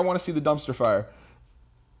everybody's like, I want to see the dumpster fire.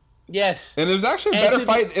 Yes. And it was actually a better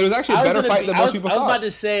fight. It was actually a better fight than most people thought. I was about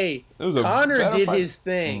to say, Connor did his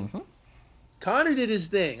thing. Mm-hmm. Connor did his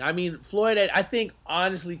thing. I mean, Floyd, I think,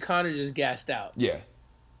 honestly, Connor just gassed out. Yeah.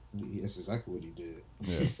 That's exactly what he did.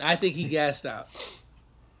 Yeah. I think he gassed out.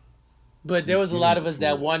 But there was a lot of us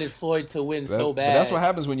that wanted Floyd to win so bad. But that's what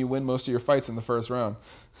happens when you win most of your fights in the first round.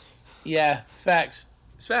 Yeah, facts.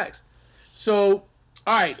 It's facts. So,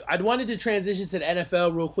 all right, I wanted to transition to the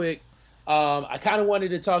NFL real quick. I kind of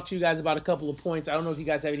wanted to talk to you guys about a couple of points. I don't know if you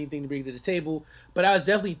guys have anything to bring to the table, but I was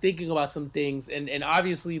definitely thinking about some things, and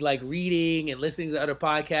obviously like reading and listening to other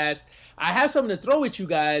podcasts. I have something to throw at you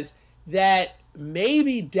guys that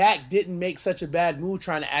maybe Dak didn't make such a bad move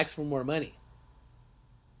trying to ask for more money.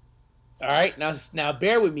 All right, now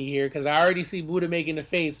bear with me here because I already see Buddha making the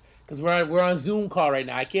face because we're on Zoom call right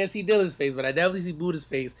now. I can't see Dylan's face, but I definitely see Buddha's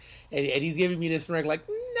face, and he's giving me this smirk like,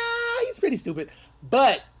 nah, he's pretty stupid,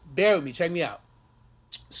 but. Bear with me. Check me out.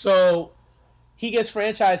 So he gets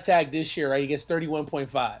franchise tagged this year, right? He gets 31.5.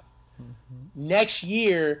 Mm-hmm. Next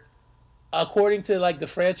year, according to like the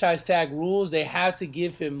franchise tag rules, they have to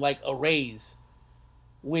give him like a raise,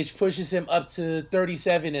 which pushes him up to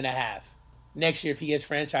 37.5 next year if he gets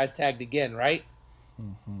franchise tagged again, right?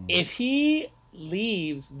 Mm-hmm. If he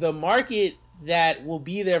leaves, the market that will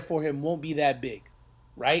be there for him won't be that big,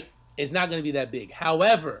 right? It's not going to be that big.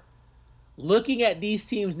 However, looking at these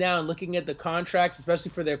teams now and looking at the contracts, especially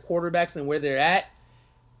for their quarterbacks and where they're at,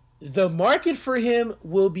 the market for him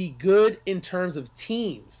will be good in terms of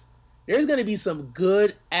teams. There's going to be some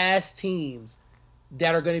good-ass teams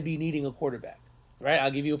that are going to be needing a quarterback, right?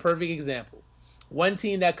 I'll give you a perfect example. One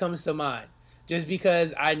team that comes to mind, just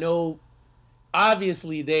because I know,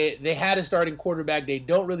 obviously, they had a starting quarterback. They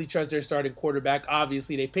don't really trust their starting quarterback.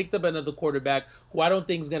 Obviously, they picked up another quarterback who I don't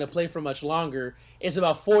think is going to play for much longer. It's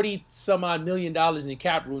about $40-some-odd million in the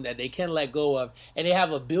cap room that they can let go of. And they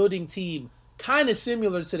have a building team kind of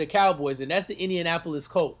similar to the Cowboys, and that's the Indianapolis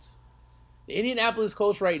Colts. The Indianapolis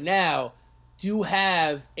Colts right now do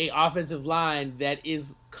have an offensive line that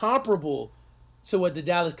is comparable to what the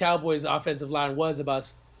Dallas Cowboys offensive line was about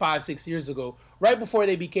 5-6 years ago, right before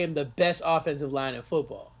they became the best offensive line in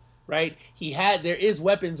football, right? There is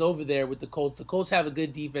weapons over there with the Colts. The Colts have a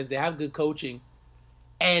good defense. They have good coaching.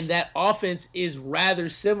 And that offense is rather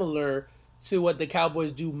similar to what the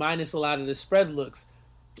Cowboys do, minus a lot of the spread looks.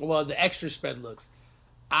 Well, the extra spread looks.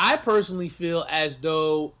 I personally feel as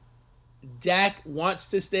though Dak wants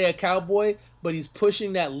to stay a Cowboy, but he's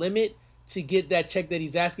pushing that limit to get that check that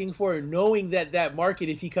he's asking for, knowing that that market,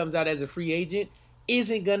 if he comes out as a free agent,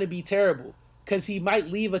 isn't going to be terrible. Because he might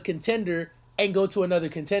leave a contender and go to another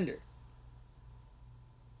contender.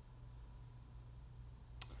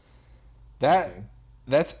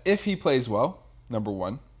 That's if he plays well, number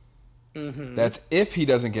one. Mm-hmm. That's if he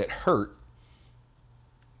doesn't get hurt,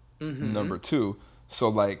 number two. So,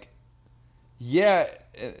 like, yeah,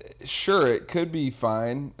 sure, it could be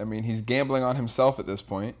fine. I mean, he's gambling on himself at this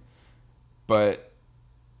point. But,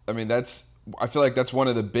 I mean, I feel like that's one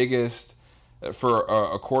of the biggest, for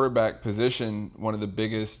a quarterback position, one of the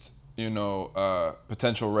biggest,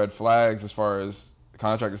 potential red flags as far as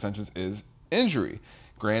contract extensions is injury.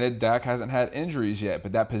 Granted, Dak hasn't had injuries yet,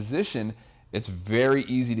 but that position, it's very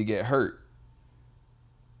easy to get hurt.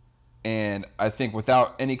 And I think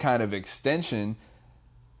without any kind of extension,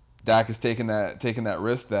 Dak is taking that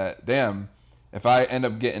risk that, damn, if I end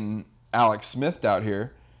up getting Alex Smith out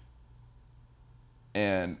here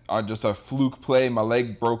and on just a fluke play, my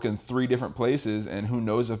leg broke in 3 different places, and who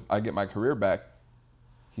knows if I get my career back,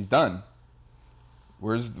 he's done.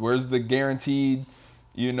 Where's the guaranteed,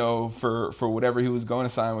 for whatever he was going to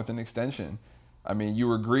sign with an extension? I mean, you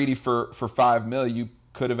were greedy for $5 million. You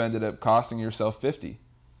could have ended up costing yourself $50.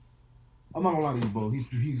 I'm not gonna lie to you, bro.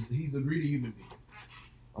 He's a greedy human being.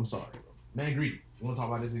 I'm sorry, bro. Man greedy. You want to talk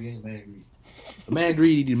about this again? Man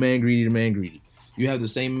greedy. The man greedy. You have the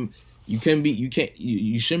same. You shouldn't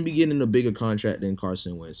be getting a bigger contract than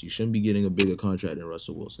Carson Wentz. You shouldn't be getting a bigger contract than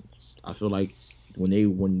Russell Wilson. I feel like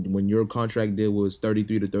when your contract deal was $33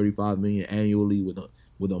 to $35 million annually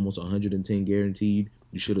with almost 110 guaranteed,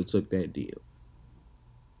 You should have took that deal.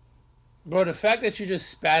 Bro, the fact that you just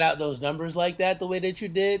spat out those numbers like that, the way that you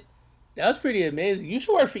did, that was pretty amazing. You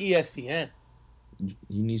should work for ESPN.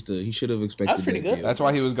 He should have expected That's pretty that good. deal. That's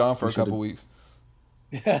why he was gone for a couple weeks.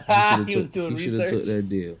 He was doing He should have research. took that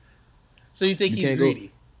deal. So you think he's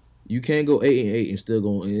greedy? You can't go 8-8 and still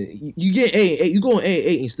go. You get 8-8. You going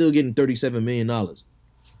 8-8 and still getting $37 million.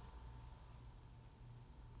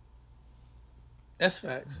 That's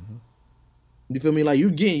facts. Mm-hmm. You feel me? Like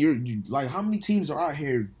you like how many teams are out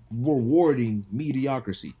here rewarding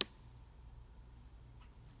mediocrity?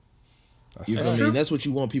 You feel me? That's what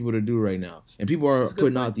you want people to do right now. And people are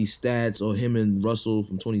putting out these stats on him and Russell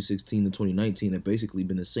from 2016 to 2019 have basically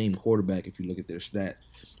been the same quarterback if you look at their stats.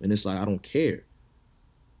 And it's like, I don't care.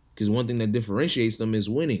 Because one thing that differentiates them is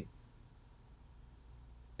winning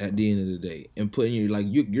at the end of the day. And putting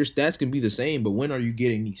your stats can be the same, but when are you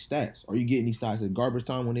getting these stats? Are you getting these stats at garbage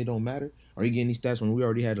time when they don't matter? Are you getting these stats when we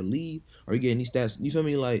already had a lead? Are you getting these stats? You feel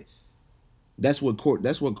me? Like, that's what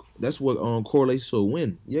correlates to a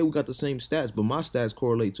win. Yeah, we got the same stats, but my stats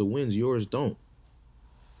correlate to wins. Yours don't.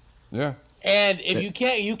 Yeah. And if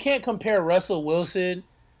you can't compare Russell Wilson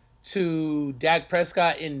to Dak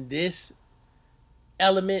Prescott in this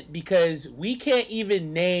element because we can't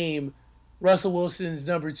even name Russell Wilson's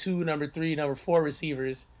number 2, number 3, number 4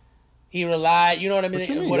 receivers. He relied, you know what I mean? What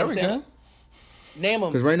you mean? What Yeah, I'm we saying? can. Name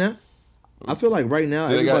them. Because right now, I feel like right now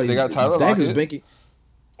They got Tyler Dak is Lockett. banking.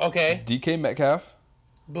 Okay. DK Metcalf.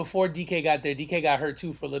 Before DK got there, DK got hurt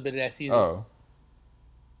too for a little bit of that season. Oh.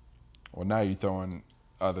 Well, now you're throwing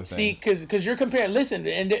other things. See, because you're comparing. Listen,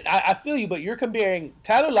 and I feel you, but you're comparing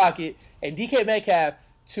Tyler Lockett and DK Metcalf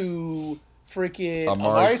to freaking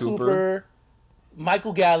Amari Cooper,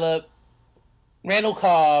 Michael Gallup, Randall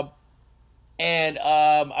Cobb, and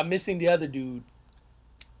I'm missing the other dude.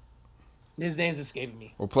 His name's escaping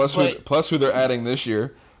me. Well, plus who they're adding this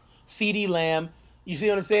year. CeeDee Lamb. You see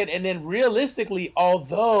what I'm saying? And then realistically,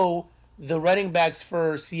 although the running backs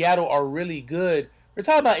for Seattle are really good, we're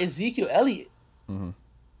talking about Ezekiel Elliott. Mm-hmm.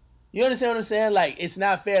 You understand what I'm saying? Like, it's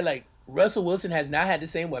not fair. Like, Russell Wilson has not had the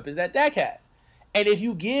same weapons that Dak has. And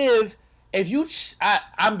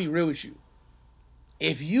I'm be real with you.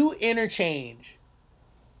 If you interchange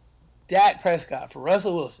Dak Prescott for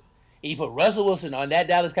Russell Wilson, and you put Russell Wilson on that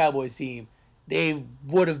Dallas Cowboys team, they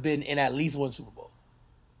would have been in at least one Super Bowl.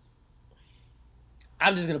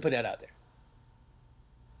 I'm just going to put that out there.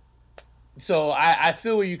 So I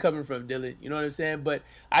feel where you're coming from, Dylan. You know what I'm saying? But,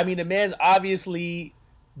 I mean, the man's obviously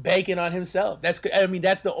banking on himself. That's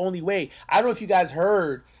the only way. I don't know if you guys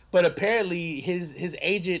heard, but apparently his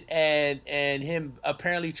agent and him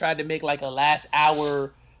apparently tried to make like a last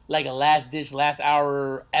hour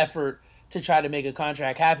effort to try to make a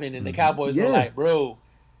contract happen. And the Cowboys were like, bro,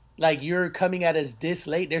 like, you're coming at us this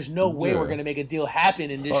late. There's no way we're going to make a deal happen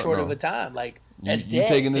in this short of a time. Like, that's you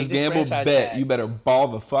taking this gamble, bet tag. You better ball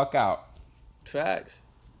the fuck out. Facts.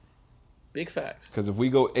 Big facts. Because if we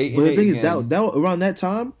go 8-8 but the thing again, is that around that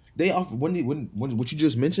time they offered when what you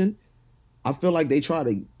just mentioned, I feel like they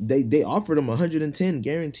offered him 110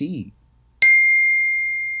 guaranteed,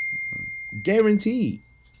 and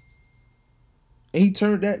he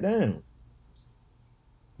turned that down.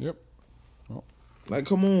 Yep. Oh. Like,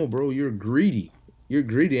 come on, bro, you're greedy. And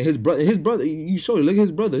his brother, you show it. Look at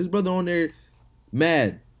his brother on there.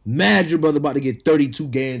 Mad your brother about to get 32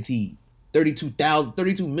 guaranteed.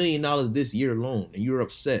 $32 million this year alone, and you're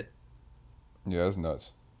upset. Yeah, that's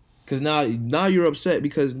nuts. Because now you're upset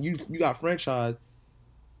because you got franchised,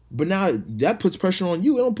 but now that puts pressure on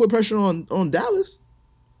you. It don't put pressure on Dallas.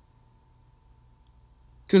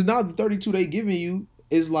 Because now the 32 they giving you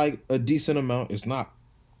is like a decent amount. It's not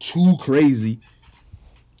too crazy,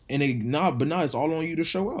 but now it's all on you to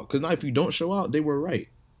show out. Because now if you don't show out, they were right.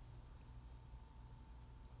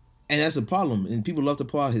 And that's a problem. And people love to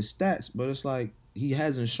pull out his stats, but it's like he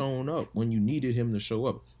hasn't shown up when you needed him to show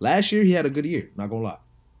up. Last year, he had a good year. Not going to lie.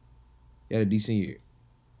 He had a decent year.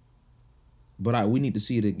 But we need to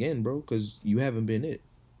see it again, bro, because you haven't been it.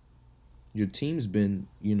 Your team's been,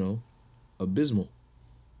 abysmal.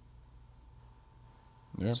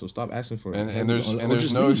 Yeah. So stop asking for it. And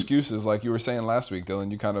there's no excuses. Like you were saying last week, Dylan,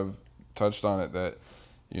 you kind of touched on it that,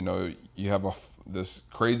 you have this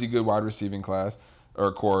crazy good wide receiving class.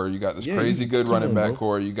 Or core, you got this crazy good running back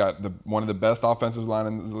core. You got one of the best offensive line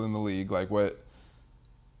in the league. Like what?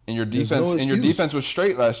 And your defense was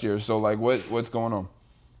straight last year. So like what's going on?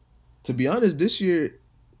 To be honest, this year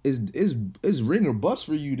is ring or bust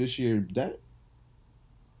for you this year.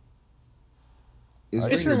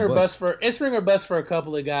 It's ring or bust for a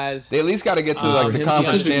couple of guys. They at least got to get to the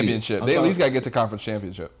conference championship. They at least got to get to conference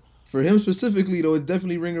championship. For him specifically, though, it's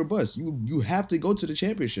definitely ring or bust. You have to go to the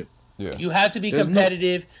championship. Yeah. You have to be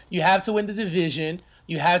competitive. You have to win the division.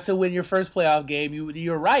 You have to win your first playoff game.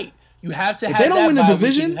 You're right. You have to If have they don't that win the bye week,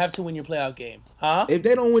 division- and you have to win your playoff game. Huh? If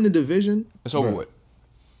they don't win the division, It's over bruh, with.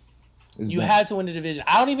 it's You done. have to win the division.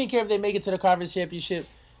 I don't even care if they make it to the conference championship.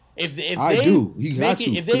 If I they do. You got make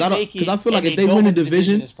to. it, if they 'Cause I don't- make it, 'cause I feel like and if they don't win the the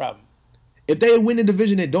division- it's a problem. If they win the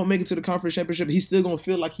division and don't make it to the conference championship, he's still gonna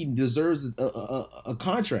feel like he deserves a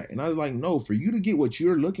contract. And I was like, no, for you to get what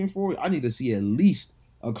you're looking for, I need to see at least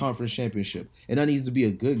a conference championship, and that needs to be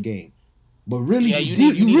a good game. But really, Yeah, you, you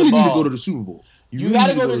need really the need to ball. go to the Super Bowl. You really got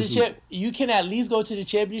to need go to the Super champ. You can at least go to the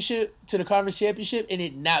championship, to the conference championship, and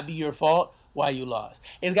it not be your fault why you lost.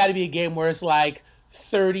 It's got to be a game where it's like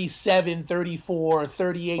 37-34,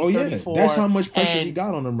 38-34. Oh yeah, that's how much pressure and, we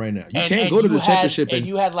got on them right now. You and- can't and go to you the championship and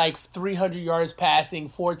you had like 300 yards passing,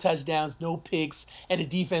 4 touchdowns, no picks, and the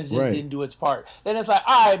defense just Right. didn't do its part. Then it's like,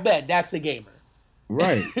 all right, bet Dak's a gamer.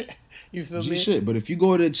 right. You feel G me? shit. But if you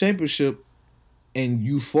go to the championship and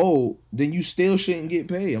you fold, then you still shouldn't get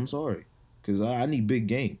paid. I'm sorry, because I need big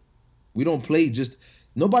game. We don't play just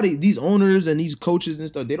nobody. These owners and these coaches and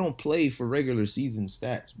stuff, they don't play for regular season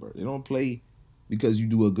stats, bro. They don't play because you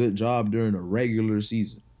do a good job during a regular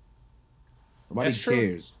season. Nobody That's true.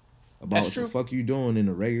 cares about what true. the fuck you doing in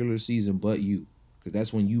the regular season, but you, because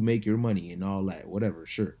that's when you make your money and all that. Whatever,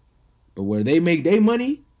 sure. But where they make their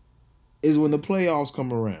money is when the playoffs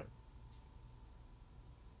come around.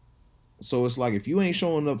 So it's like if you ain't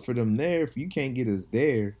showing up for them there, if you can't get us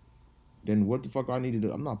there, then what the fuck I need to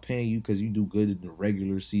do? I'm not paying you because you do good in the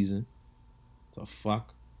regular season. The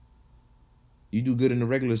fuck? You do good in the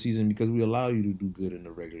regular season because we allow you to do good in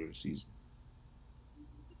the regular season.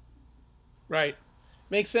 Right.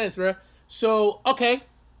 Makes sense, bro. So, okay,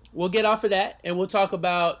 we'll get off of that and we'll talk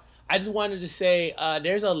about. I just wanted to say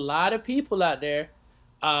there's a lot of people out there.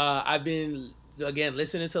 I've been, again,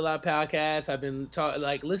 listening to a lot of podcasts. I've been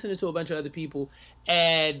listening to a bunch of other people.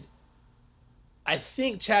 And I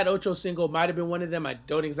think Chad Ochocinco might have been one of them. I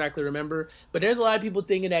don't exactly remember. But there's a lot of people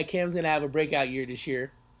thinking that Cam's going to have a breakout year this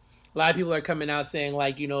year. A lot of people are coming out saying,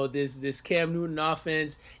 like, you know, this Cam Newton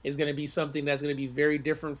offense is going to be something that's going to be very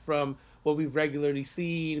different from what we've regularly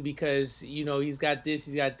seen because, you know, he's got this,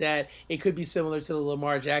 he's got that. It could be similar to the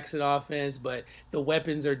Lamar Jackson offense, but the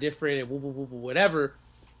weapons are different and whatever.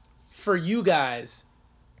 For you guys,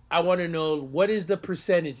 I want to know, what is the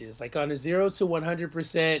percentages? Like on a 0 to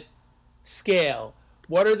 100% scale,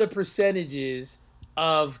 what are the percentages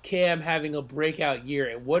of Cam having a breakout year?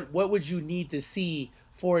 And what would you need to see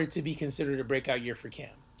for it to be considered a breakout year for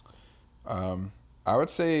Cam? I would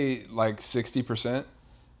say like 60%,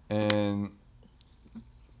 and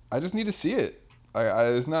I just need to see it.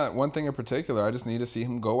 It's not one thing in particular. I just need to see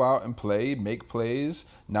him go out and play, make plays,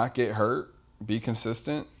 not get hurt, be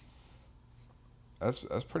consistent. That's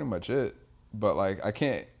pretty much it. But like, I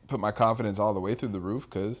can't put my confidence all the way through the roof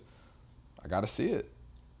because I got to see it.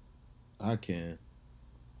 I can.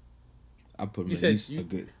 I put him You at said least you- a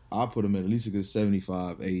good. I'll put him at least a good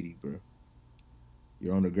 75, 80, bro.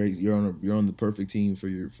 You're on the perfect team for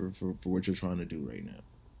what you're trying to do right now.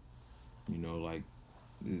 You know, like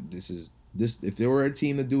this. If there were a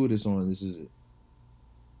team to do this on, this is it.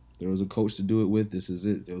 If there was a coach to do it with, this is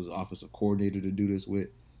it. If there was an offensive coordinator to do this with,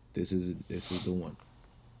 this is the one.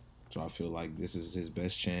 So I feel like this is his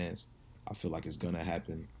best chance. I feel like it's gonna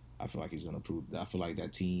happen. I feel like he's gonna prove. I feel like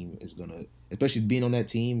that team is gonna, especially being on that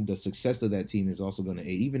team, the success of that team is also gonna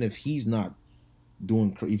aid. Even if he's not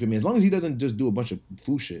doing, you feel me? As long as he doesn't just do a bunch of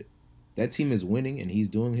foo shit, that team is winning and he's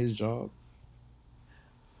doing his job.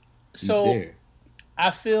 He's So there.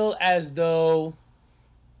 I feel as though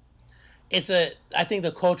I think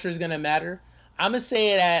the culture is gonna matter. I'm gonna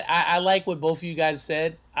say that I like what both of you guys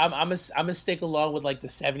said. I'm gonna stick along with like the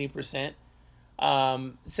 70%.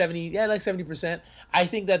 70%. I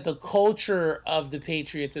think that the culture of the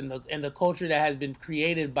Patriots and the culture that has been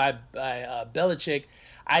created by Belichick,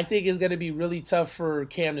 I think is going to be really tough for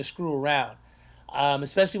Cam to screw around,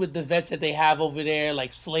 especially with the vets that they have over there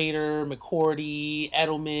like Slater, McCourty,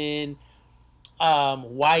 Edelman,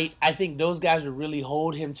 White. I think those guys would really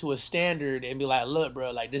hold him to a standard and be like, look,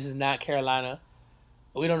 bro, like this is not Carolina.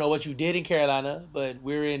 We don't know what you did in Carolina, but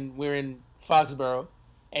we're in Foxborough.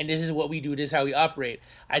 And this is what we do. This is how we operate.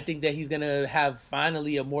 I think that he's going to have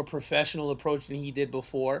finally a more professional approach than he did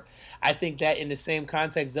before. I think that in the same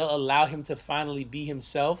context, they'll allow him to finally be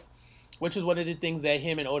himself, which is one of the things that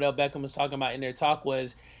him and Odell Beckham was talking about in their talk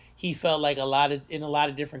was he felt like in a lot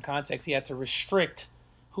of different contexts, he had to restrict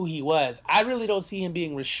who he was. I really don't see him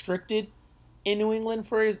being restricted in New England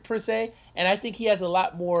per se. And I think he has a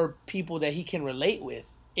lot more people that he can relate with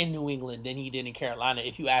in New England than he did in Carolina,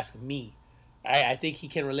 if you ask me. I think he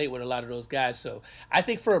can relate with a lot of those guys. So I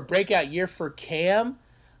think for a breakout year for Cam,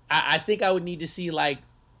 I think I would need to see like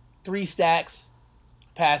 3 stacks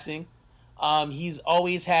passing. He's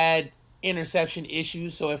always had interception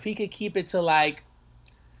issues. So if he could keep it to like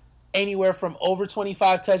anywhere from over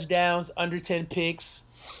 25 touchdowns, under 10 picks,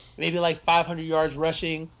 maybe like 500 yards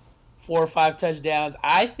rushing, 4 or 5 touchdowns,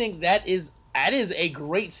 I think that is a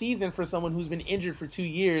great season for someone who's been injured for 2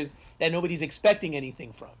 years that nobody's expecting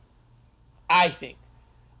anything from. I think.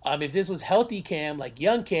 If this was healthy Cam, like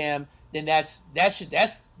young Cam, then that's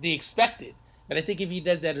the expected. But I think if he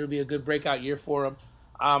does that, it'll be a good breakout year for him.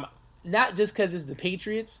 Not just because it's the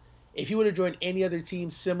Patriots. If he would have joined any other team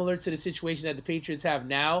similar to the situation that the Patriots have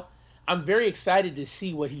now, I'm very excited to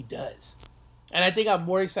see what he does. And I think I'm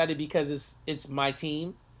more excited because it's my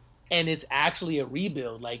team, and it's actually a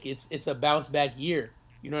rebuild. Like it's a bounce back year.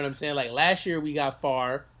 You know what I'm saying? Like last year we got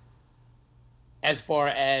far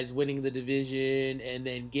as winning the division and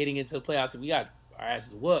then getting into the playoffs, and we got our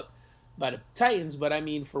asses whooped by the Titans. But I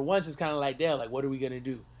mean, for once, it's kind of like, damn, like what are we gonna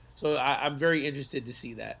do? So I'm very interested to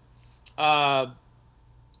see that.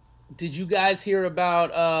 Did you guys hear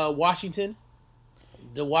about Washington?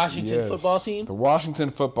 The Washington football team? The Washington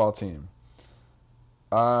football team.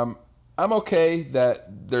 I'm okay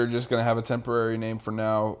that they're just going to have a temporary name for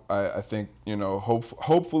now. I think,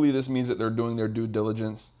 hopefully this means that they're doing their due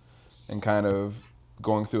diligence and kind of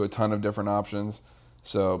going through a ton of different options.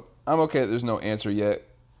 So I'm okay that there's no answer yet.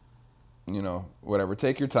 Whatever.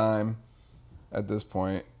 Take your time at this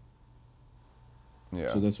point. Yeah.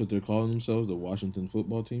 So that's what they're calling themselves, the Washington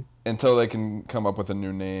football team? Until they can come up with a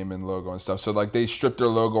new name and logo and stuff. So, like, they stripped their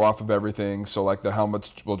logo off of everything. So, like, the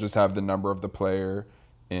helmets will just have the number of the player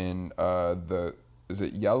in is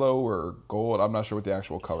it yellow or gold? I'm not sure what the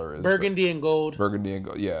actual color is. Burgundy and gold. Burgundy and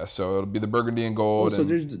gold, yeah. So, it'll be the burgundy and gold. Oh, so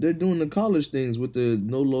they're doing the college things with the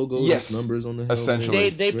no logo, yes, numbers on the helmet. Essentially.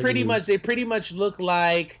 They pretty much look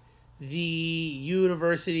like the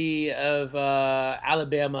University of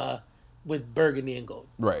Alabama with burgundy and gold.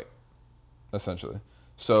 Right. Essentially.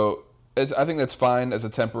 So I think that's fine as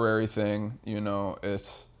a temporary thing. It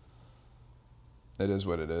is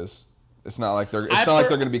what it is. It's not like they're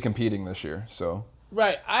going to be competing this year. So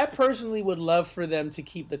right. I personally would love for them to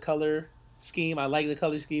keep the color scheme. I like the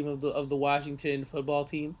color scheme of the Washington football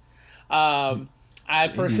team. I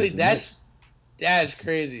personally that's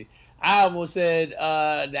crazy. I almost said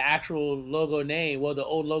the actual logo name, well, the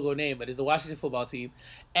old logo name, but it's the Washington football team.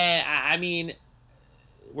 And I mean,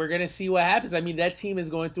 we're going to see what happens. I mean, that team is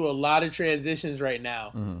going through a lot of transitions right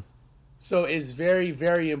now. Mm-hmm. So it's very,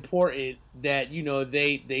 very important that,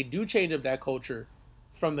 they do change up that culture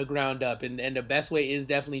from the ground up. And the best way is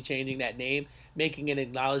definitely changing that name, making an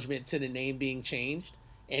acknowledgement to the name being changed.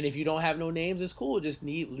 And if you don't have no names, it's cool. Just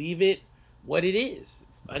leave it what it is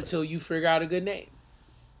until you figure out a good name.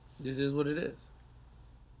 This is what it is.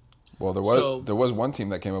 Well, there was one team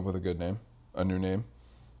that came up with a good name, a new name.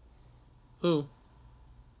 Who?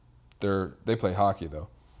 They play hockey though.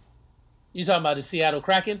 You talking about the Seattle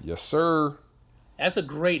Kraken? Yes, sir. That's a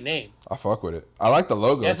great name. I fuck with it. I like the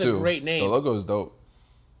logo too. That's a great name. The logo is dope.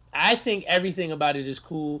 I think everything about it is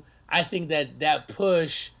cool. I think that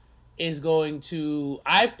push is going to...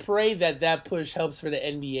 I pray that push helps for the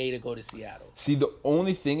NBA to go to Seattle. See, the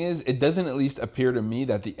only thing is, it doesn't at least appear to me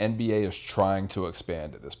that the NBA is trying to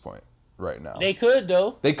expand at this point right now. They could,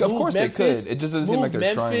 though. Of course they could. It just doesn't seem like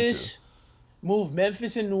they're trying to. Move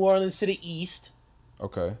Memphis and New Orleans to the east.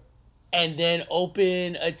 Okay. And then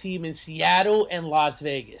open a team in Seattle and Las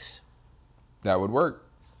Vegas. That would work.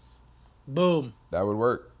 Boom. That would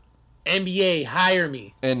work. NBA, hire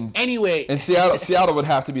me. And anyway, and Seattle would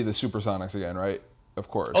have to be the Supersonics again, right? Of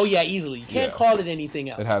course. Oh yeah, easily. You can't call it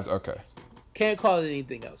anything else. It has okay. Can't call it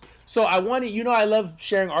anything else. So I wanted, I love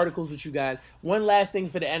sharing articles with you guys. One last thing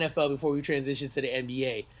for the NFL before we transition to the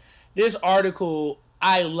NBA. This article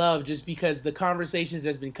I love just because the conversations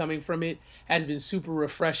that's been coming from it has been super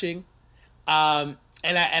refreshing. And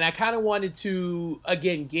I kind of wanted to,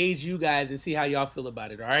 again, gauge you guys and see how y'all feel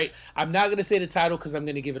about it, all right? I'm not going to say the title because I'm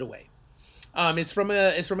going to give it away. It's from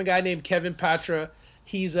a guy named Kevin Patra.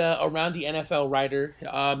 He's a Around the NFL writer.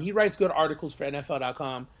 He writes good articles for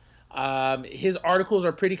NFL.com. His articles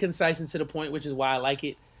are pretty concise and to the point, which is why I like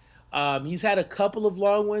it. He's had a couple of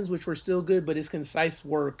long ones, which were still good, but his concise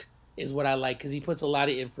work is what I like because he puts a lot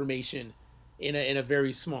of information in a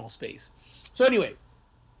very small space. So anyway,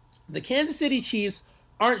 the Kansas City Chiefs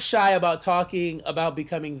aren't shy about talking about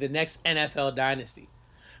becoming the next NFL dynasty.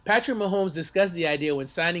 Patrick Mahomes discussed the idea when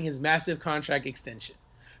signing his massive contract extension.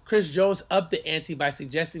 Chris Jones upped the ante by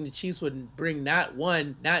suggesting the Chiefs would bring not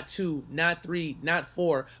 1, not 2, not 3, not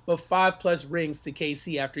 4, but 5+ rings to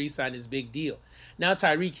KC after he signed his big deal. Now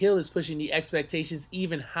Tyreek Hill is pushing the expectations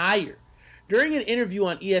even higher. During an interview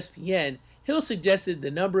on ESPN, Hill suggested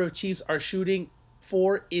the number of Chiefs are shooting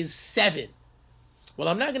for is 7. Well,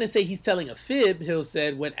 I'm not going to say he's telling a fib, Hill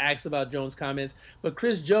said when asked about Jones' comments, but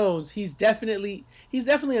Chris Jones, he's definitely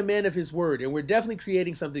a man of his word, and we're definitely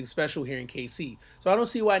creating something special here in KC. So I don't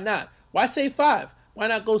see why not. Why say 5? Why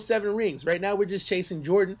not go 7 rings? Right now we're just chasing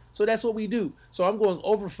Jordan, so that's what we do. So I'm going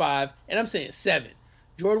over 5, and I'm saying 7.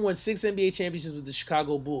 Jordan won 6 NBA championships with the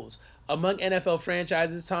Chicago Bulls. Among NFL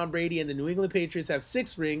franchises, Tom Brady and the New England Patriots have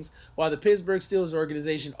 6 rings, while the Pittsburgh Steelers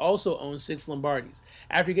organization also owns 6 Lombardis.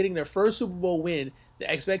 After getting their first Super Bowl win,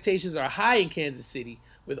 the expectations are high in Kansas City.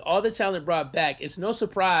 With all the talent brought back, it's no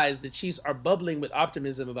surprise the Chiefs are bubbling with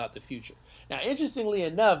optimism about the future. Now, interestingly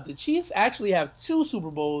enough, the Chiefs actually have 2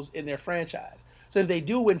 Super Bowls in their franchise. So if they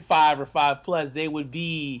do win 5 or 5+, they would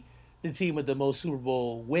be the team with the most Super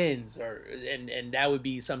Bowl wins, and that would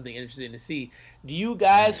be something interesting to see. Do you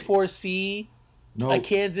guys foresee a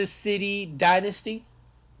Kansas City dynasty?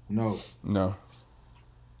 No.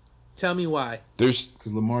 Tell me why. Because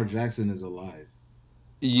Lamar Jackson is alive.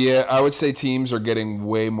 Yeah, I would say teams are getting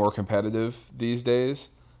way more competitive these days.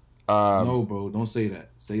 No, bro, don't say that.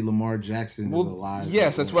 Say Lamar Jackson is alive.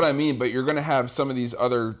 Yes, that's what I mean, but you're going to have some of these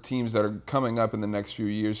other teams that are coming up in the next few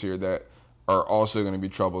years here that are also going to be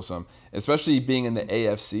troublesome, especially being in the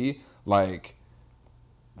AFC. Like,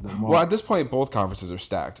 well, at this point, both conferences are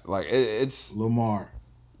stacked. Like, it's Lamar.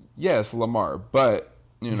 Yes, Lamar, but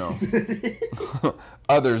you know,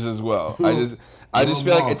 others as well. I just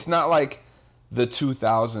feel like it's not like the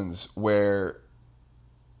 2000s where,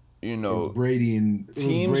 you know,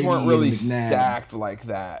 teams weren't really stacked like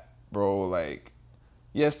that, bro. Like,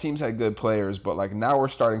 yes, teams had good players, but like now we're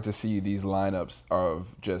starting to see these lineups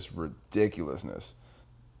of just ridiculousness.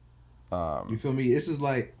 You feel me? This is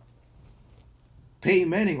like Peyton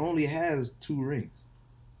Manning only has 2 rings.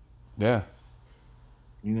 Yeah.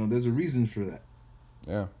 You know, there's a reason for that.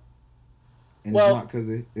 Yeah. And it's not because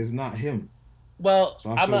it's not him. Well, so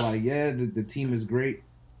I feel like, the team is great,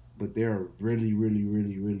 but there are really, really,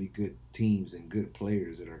 really, really good teams and good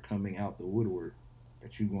players that are coming out the woodwork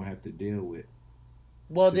that you're going to have to deal with.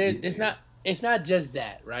 Well, it's not just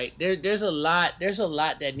that, right? There's a lot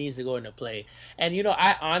that needs to go into play. And you know,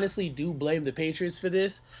 I honestly do blame the Patriots for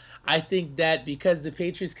this. I think that because the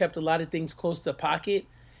Patriots kept a lot of things close to pocket,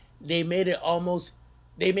 they made it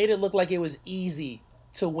look like it was easy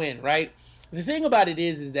to win, right? The thing about it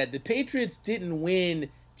is that the Patriots didn't win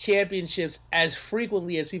championships as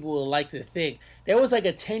frequently as people would like to think. There was like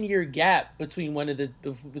a 10-year gap between one of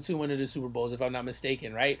the Super Bowls, if I'm not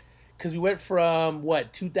mistaken, right? Because we went from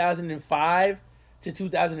 2005 to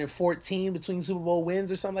 2014 between Super Bowl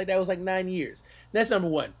wins or something like that. It was like 9 years. That's number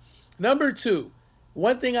one. Number two,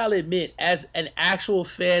 one thing I'll admit as an actual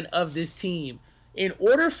fan of this team, in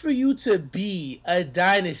order for you to be a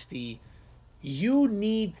dynasty, you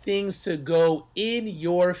need things to go in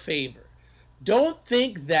your favor. Don't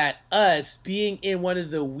think that us being in one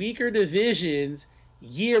of the weaker divisions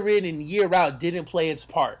year in and year out didn't play its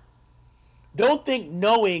part. Don't think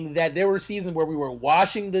knowing that there were seasons where we were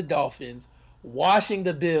washing the Dolphins, washing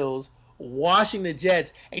the Bills, washing the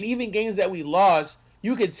Jets, and even games that we lost,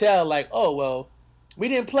 you could tell like, oh, well, we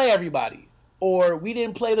didn't play everybody, or we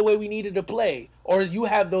didn't play the way we needed to play. Or you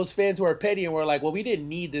have those fans who are petty and were like, well, we didn't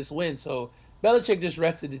need this win, so Belichick just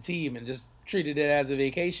rested the team and just treated it as a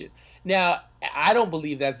vacation. Now, I don't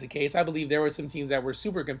believe that's the case. I believe there were some teams that were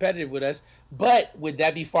super competitive with us, but would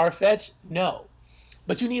that be far-fetched? No.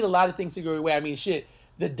 But you need a lot of things to go your way. I mean, shit,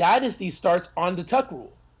 the dynasty starts on the Tuck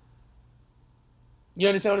rule. You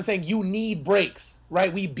understand what I'm saying? You need breaks,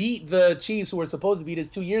 right? We beat the Chiefs, who were supposed to beat us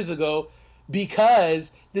 2 years ago,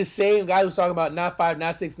 because the same guy who's talking about not 5,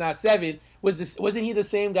 not 6, not 7, wasn't he the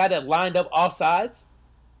same guy that lined up offsides?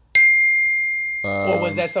 Or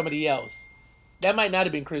was that somebody else? That might not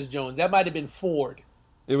have been Chris Jones. That might have been Ford.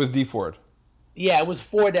 It was D Ford. Yeah, it was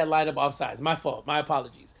Ford that lined up offsides. My fault. My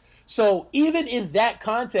apologies. So even in that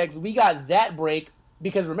context, we got that break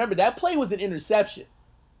because remember, that play was an interception,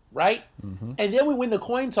 right? Mm-hmm. And then we win the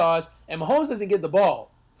coin toss and Mahomes doesn't get the ball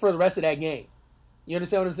for the rest of that game. You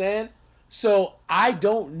understand what I'm saying? So I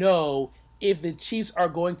don't know if the Chiefs are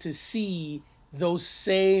going to see those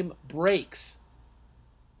same breaks.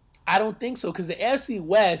 I don't think so, because the AFC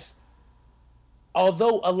West,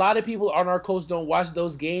 although a lot of people on our coast don't watch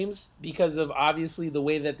those games because of obviously the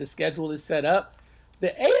way that the schedule is set up,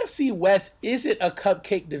 the AFC West isn't a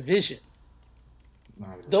cupcake division.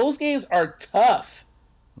 Those games are tough.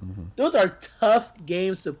 Those are tough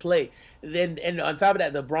games to play. Then and on top of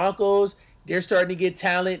that, the Broncos, they're starting to get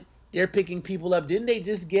talent. They're picking people up. Didn't they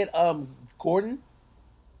just get Gordon?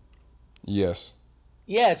 Yes.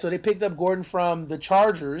 Yeah, so they picked up Gordon from the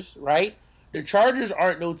Chargers, right? The Chargers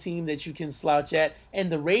aren't no team that you can slouch at,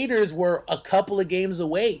 and the Raiders were a couple of games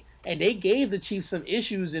away, and they gave the Chiefs some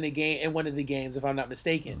issues in one of the games, if I'm not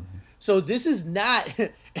mistaken. So this is not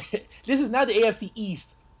the AFC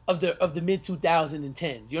East of the mid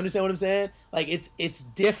 2010s. You understand what I'm saying? Like it's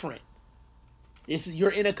different.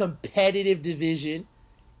 You're in a competitive division,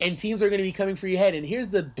 and teams are going to be coming for your head. And here's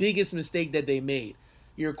the biggest mistake that they made.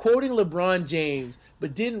 You're quoting LeBron James,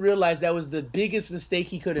 but didn't realize that was the biggest mistake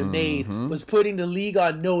he could have made, was putting the league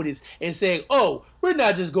on notice and saying, oh, we're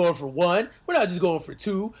not just going for 1, we're not just going for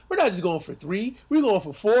 2, we're not just going for 3, we're going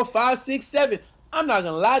for 4, 5, 6, 7. I'm not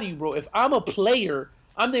going to lie to you, bro. If I'm a player,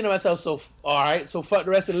 I'm thinking to myself, so, all right, so fuck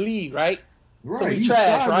the rest of the league, right? So we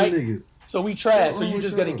trash, right? So we trash. So you're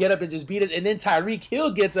just going to get up and just beat us. And then Tyreek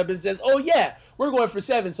Hill gets up and says, oh, yeah, we're going for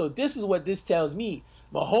 7. So this is what this tells me.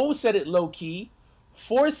 Mahomes said it low-key.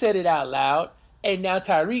 Ford said it out loud, and now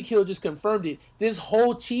Tyreek Hill just confirmed it. This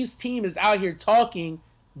whole Chiefs team is out here talking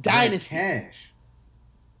dynasty. Cash.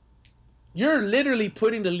 You're literally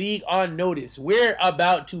putting the league on notice. We're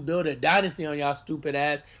about to build a dynasty on y'all stupid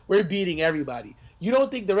ass. We're beating everybody. You don't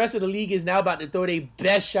think the rest of the league is now about to throw their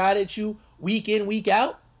best shot at you week in, week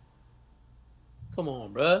out? Come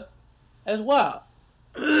on, bruh. That's wild.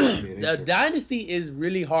 The dynasty is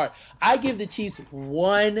really hard. I give the Chiefs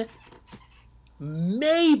 1,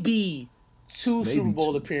 maybe 2 Super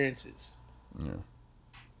Bowl appearances. Yeah.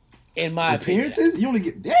 In my appearances, opinion. You only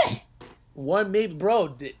get that. 1, maybe,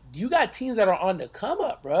 bro. You got teams that are on the come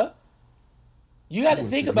up, bro. You got to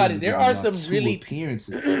think about it. There are some really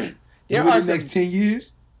appearances. There are some next 10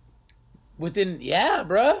 years. Bro.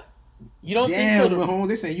 You don't think so? Mahomes,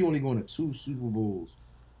 they saying you only going to 2 Super Bowls,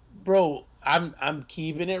 bro. I'm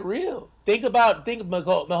keeping it real. Think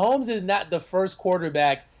Mahomes is not the first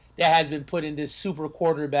quarterback that has been put in this super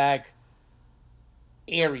quarterback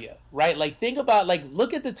area, right? Like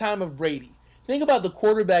look at the time of Brady. Think about the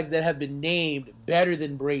quarterbacks that have been named better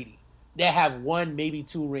than Brady, that have won maybe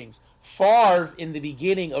 2 rings. Favre in the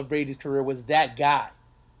beginning of Brady's career was that guy.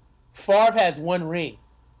 Favre has 1 ring.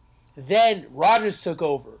 Then Rodgers took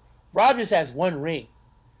over. Rodgers has 1 ring.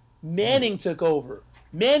 Manning took over.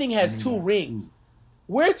 Manning has 2 rings.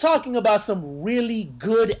 We're talking about some really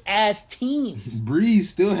good ass teams. Breeze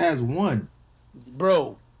still has 1.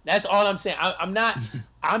 Bro, that's all I'm saying.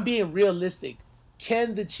 I'm being realistic.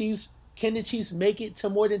 Can the Chiefs make it to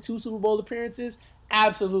more than 2 Super Bowl appearances?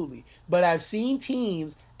 Absolutely. But I've seen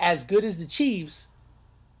teams as good as the Chiefs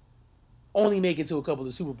only make it to a couple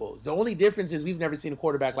of Super Bowls. The only difference is we've never seen a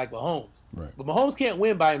quarterback like Mahomes. Right. But Mahomes can't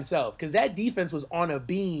win by himself because that defense was on a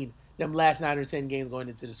bean them last 9 or 10 games going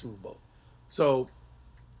into the Super Bowl. So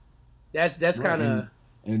that's kind of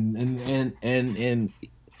and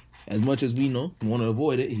as much as we want to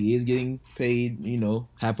avoid it, he is getting paid,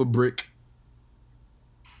 half a brick.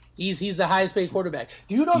 He's the highest paid quarterback.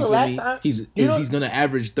 Do you know the last time he's going to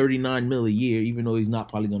average $39 million a year, even though he's not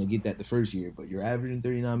probably going to get that the first year, but you're averaging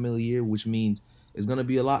 $39 million a year, which means it's going to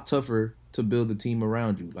be a lot tougher to build a team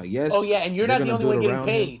around you. Like, yes. Oh yeah, and you're not the only one getting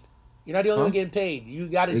paid. You're not the only one getting paid. You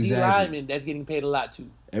got a D lineman that's getting paid a lot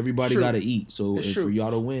too. Everybody got to eat. So for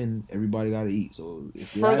y'all to win, everybody got to eat. So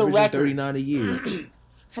if you're averaging 39 a year,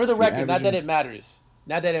 for the record, not that it matters,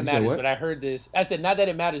 but I heard this. I said not that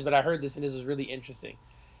it matters, but I heard this and this was really interesting.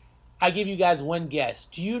 I give you guys one guess.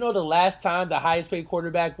 Do you know the last time the highest paid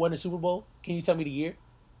quarterback won a Super Bowl? Can you tell me the year?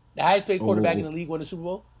 The highest paid quarterback in the league won a Super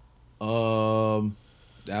Bowl?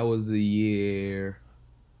 That was the year.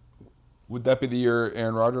 Would that be the year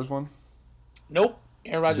Aaron Rodgers won? Nope.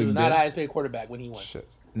 Aaron Rodgers was not the highest paid quarterback when he won. Shit.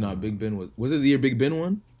 No, Big Ben was. Was it the year Big Ben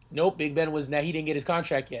won? Nope, Big Ben was not. He didn't get his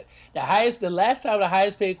contract yet. The last time the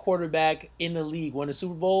highest paid quarterback in the league won a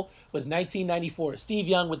Super Bowl was 1994. Steve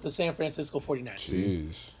Young with the San Francisco 49ers.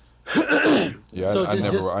 Jeez. Yeah, so I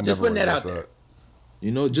never putting that out there.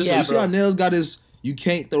 You see how Nails got his. You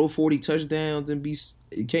can't throw 40 touchdowns and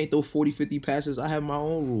you can't throw 40, 50 passes. I have my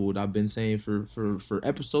own rule that I've been saying for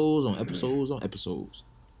episodes on episodes on episodes.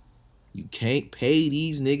 You can't pay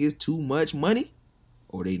these niggas too much money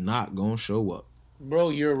or they not gonna show up. Bro,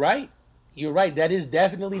 you're right. You're right. That is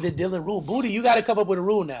definitely the Dylan rule. Booty, you got to come up with a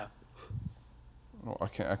rule now. Oh,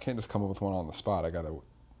 I can't just come up with one on the spot. I gotta.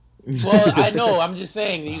 Well, I know. I'm just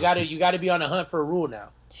saying you got to be on the hunt for a rule now.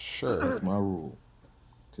 Sure, that's my rule.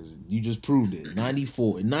 Because you just proved it.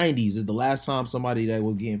 90s is the last time somebody that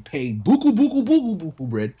was getting paid buku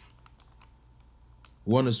bread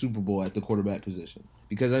won a Super Bowl at the quarterback position.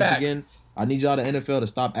 Because once again, I need y'all the NFL to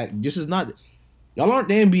stop acting. This is not. Y'all aren't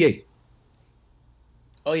the NBA.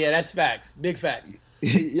 Oh yeah, that's facts. Big facts.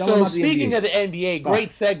 Y'all So are not the speaking NBA. of the NBA, Stop. great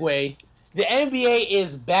segue. The NBA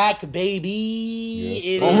is back, baby. Yes,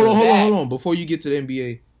 It sir. is Hold back. on. Before you get to the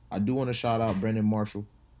NBA, I do want to shout out Brandon Marshall.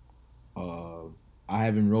 I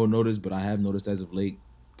haven't noticed, but I have noticed as of late.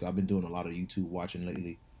 'Cause I've been doing a lot of YouTube watching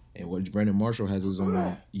lately, and what Brandon Marshall has his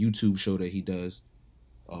own YouTube show that he does,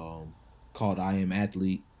 called I Am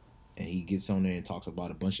Athlete, and he gets on there and talks about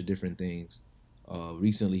a bunch of different things.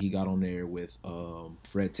 Recently, he got on there with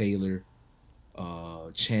Fred Taylor,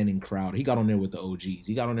 Channing Crowder. He got on there with the OGs.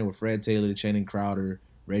 He got on there with Fred Taylor, Channing Crowder,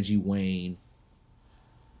 Reggie Wayne,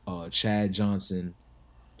 Chad Johnson,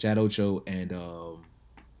 Chad Ocho, and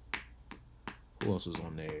who else was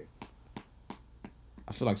on there?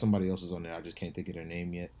 I feel like somebody else was on there. I just can't think of their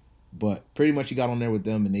name yet. But pretty much he got on there with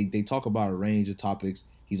them, and they talk about a range of topics.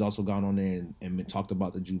 He's also gone on there and talked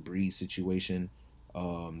about the Drew Brees situation.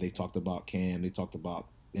 They talked about Cam. They talked about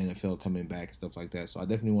NFL coming back and stuff like that. So I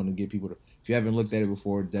definitely want to get people to, if you haven't looked at it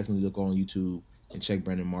before, definitely look on YouTube and check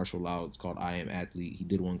Brandon Marshall out. It's called I Am Athlete. He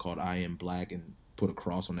did one called I Am Black and put a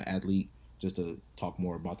cross on the athlete just to talk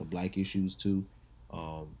more about the black issues too.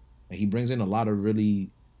 And he brings in a lot of really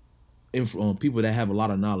people that have a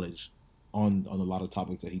lot of knowledge on a lot of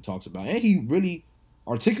topics that he talks about. And he really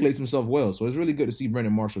articulates himself well. So it's really good to see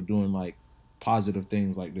Brandon Marshall doing like positive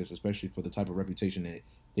things like this, especially for the type of reputation that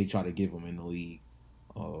they try to give him in the league.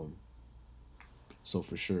 So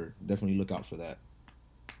for sure, definitely look out for that.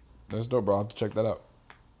 That's dope, bro. I'll have to check that out.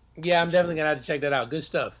 Yeah, I'm definitely gonna have to check that out. Good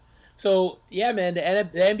stuff. So yeah, man, the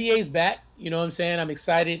NBA is back. You know what I'm saying? I'm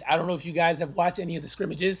excited. I don't know if you guys have watched any of the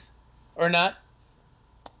scrimmages or not.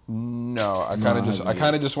 No, I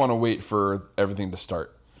kind of just want to wait for everything to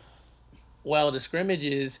start. Well, the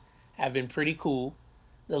scrimmages have been pretty cool.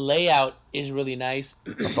 The layout is really nice.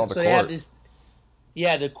 I saw the So they have court. this.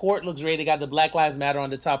 Yeah, the court looks great. They got the Black Lives Matter on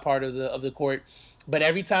the top part of the court. But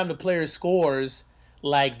every time the player scores,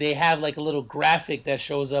 like they have like a little graphic that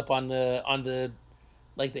shows up on the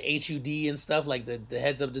like the HUD and stuff, like the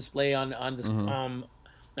heads up display on the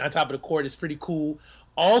on top of the court is pretty cool.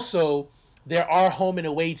 Also, there are home and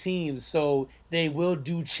away teams, so they will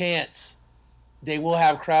do chants. They will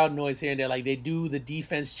have crowd noise here and there. Like they do the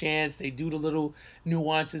defense chants, they do the little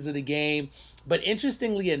nuances of the game. But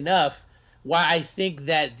interestingly enough, why I think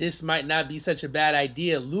that this might not be such a bad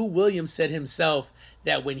idea, Lou Williams said himself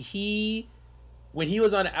that when he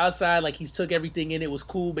was on the outside, like he took everything in, it was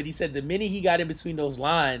cool. But he said the minute he got in between those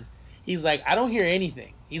lines, he's like, I don't hear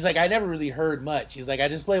anything. He's like, I never really heard much. He's like, I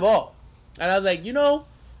just play ball. And I was like,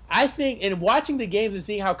 I think in watching the games and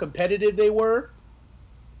seeing how competitive they were,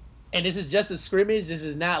 and this is just a scrimmage. This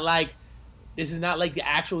is not like the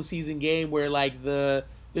actual season game where like the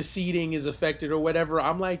seeding is affected or whatever.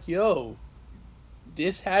 I'm like, yo,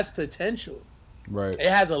 this has potential. Right. It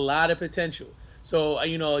has a lot of potential. So,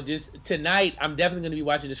 just tonight, I'm definitely going to be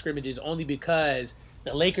watching the scrimmages only because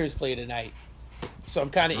the Lakers play tonight. So I'm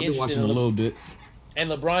kind of I've been interested watching in a little bit. And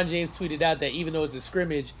LeBron James tweeted out that even though it's a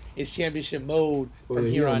scrimmage, it's championship mode from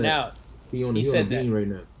yeah, here he on on that. out. He said on the that. beam right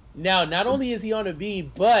now. Now, not only is he on a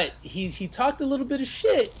beam, but he talked a little bit of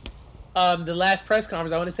shit. The last press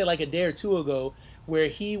conference, I want to say like a day or two ago, where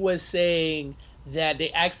he was saying that they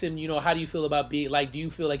asked him, how do you feel about being, like, do you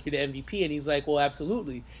feel like you're the MVP? And he's like, well,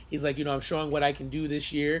 absolutely. He's like, I'm showing what I can do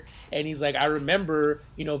this year. And he's like, I remember,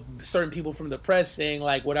 certain people from the press saying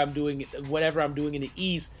like whatever I'm doing in the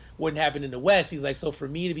East wouldn't happen in the West. He's like, so for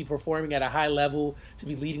me to be performing at a high level, to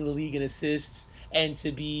be leading the league in assists, and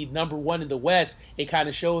to be number one in the West, it kind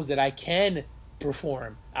of shows that I can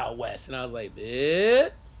perform out West. And I was like,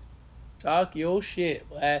 bitch, talk your shit,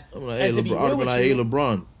 boy. I'm like, hey, LeBron. I'd be like, hey,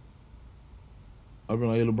 LeBron. I'd be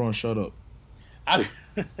like, hey, LeBron, shut up.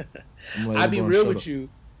 I'd be real with you.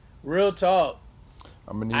 Real talk.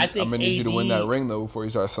 I'm gonna need you to win that ring though before you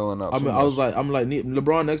start selling out. I'm like,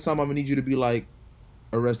 LeBron, next time I'm gonna need you to be like,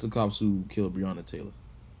 arrest the cops who killed Breonna Taylor.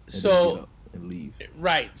 So and leave.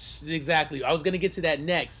 Right, exactly. I was gonna get to that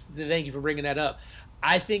next. Thank you for bringing that up.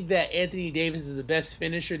 I think that Anthony Davis is the best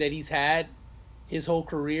finisher that he's had his whole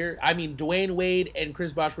career. I mean, Dwayne Wade and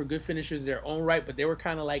Chris Bosh were good finishers in their own right, but they were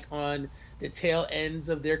kind of like on the tail ends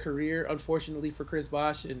of their career, unfortunately for Chris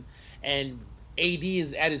Bosh, and AD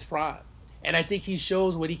is at his prime. And I think he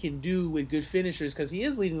shows what he can do with good finishers because he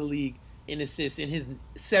is leading the league in assists in his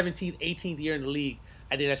 17th, 18th year in the league.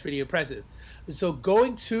 I think that's pretty impressive. So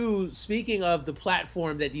speaking of the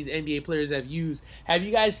platform that these NBA players have used, have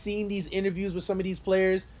you guys seen these interviews with some of these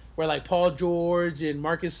players where like Paul George and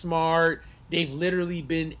Marcus Smart, they've literally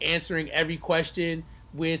been answering every question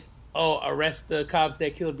with arrest the cops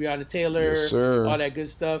that killed Breonna Taylor, Yes, sir. all that good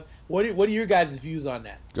stuff. What are your guys' views on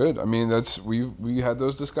that? Good. I mean, we had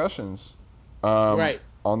those discussions, Right.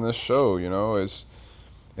 on this show. You know, it's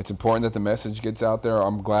important that the message gets out there.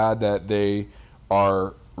 I'm glad that they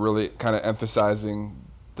are really kind of emphasizing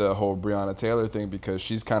the whole Breonna Taylor thing because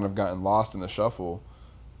she's kind of gotten lost in the shuffle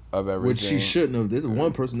of everything. Which she shouldn't have. There's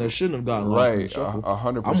one person that shouldn't have gotten lost in the Right, shuffle.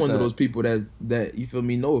 100%. I'm one of those people that you feel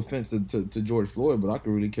me. No offense to George Floyd, but I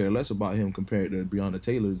could really care less about him compared to Breonna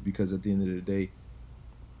Taylor because at the end of the day,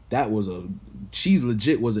 she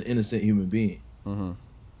legit was an innocent human being. Mm-hmm.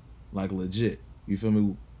 Like legit. You feel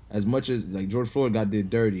me? As much as like George Floyd got did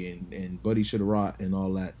dirty and Buddy should have rot and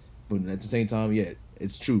all that, but at the same time, yeah,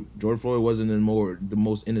 it's true. George Floyd wasn't the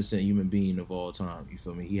most innocent human being of all time. You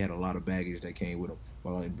feel me? He had a lot of baggage that came with him.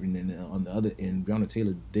 While on the other end, Breonna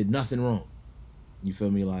Taylor did nothing wrong. You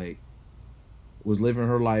feel me? Like was living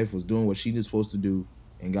her life, was doing what she was supposed to do,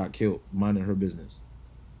 and got killed minding her business.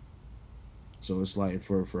 So it's like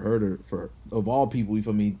for her of all people, you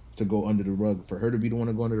feel me, to go under the rug, for her to be the one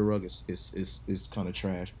to go under the rug, it's kind of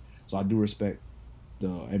trash. So I do respect the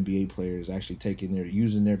NBA players actually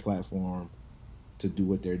using their platform to do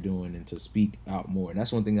what they're doing and to speak out more. And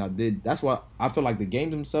that's one thing I did. That's why I feel like the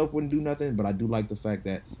game themselves wouldn't do nothing, but I do like the fact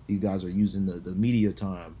that these guys are using the media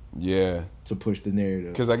time to push the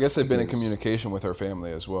narrative. Because I guess they've been in communication with her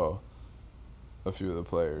family as well. A few of the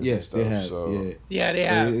players. Yes, and stuff, they have. so. Yeah, they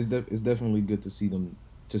have. It's definitely good to see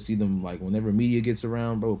them like whenever media gets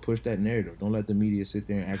around, bro, push that narrative. Don't let the media sit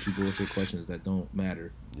there and ask you bullshit questions that don't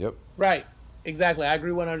matter. Yep. Right. Exactly. I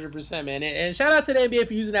agree 100%, man. And shout out to the NBA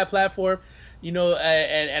for using that platform. You know,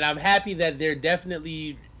 and I'm happy that they're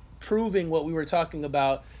definitely proving what we were talking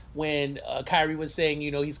about when Kyrie was saying, you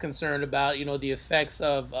know, he's concerned about, you know, the effects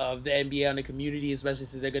of the NBA on the community, especially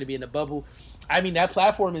since they're going to be in a bubble. I mean, that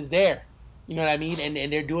platform is there. You know what I mean?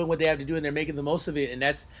 And they're doing what they have to do, and they're making the most of it, and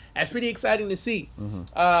that's pretty exciting to see. Mm-hmm.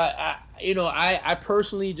 I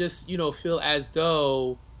personally just, you know, feel as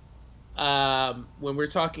though when we're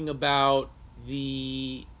talking about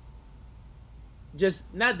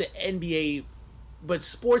just not the NBA, but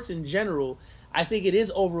sports in general, I think it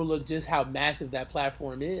is overlooked just how massive that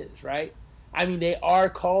platform is, right? I mean, they are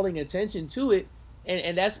calling attention to it,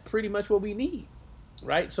 and that's pretty much what we need,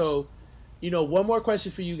 right? So, you know, one more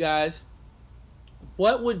question for you guys.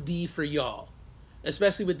 What would be for y'all,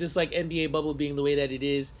 especially with this like NBA bubble being the way that it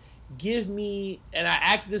is, give me, and I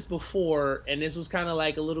asked this before, and this was kind of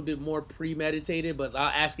like a little bit more premeditated, but I'll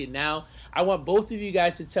ask it now. I want both of you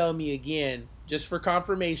guys to tell me again, just for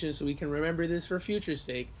confirmation, so we can remember this for future's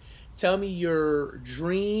sake. Tell me your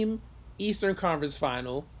dream Eastern Conference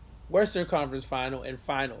Final, Western Conference Final, and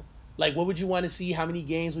Final. Like, what would you want to see? How many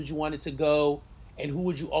games would you want it to go? And who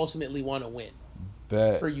would you ultimately want to win?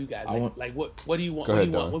 For you guys, what do you want?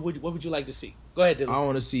 Ahead, what would you like to see? Go ahead, Dylan. I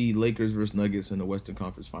want to see Lakers versus Nuggets in the Western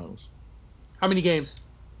Conference Finals. How many games?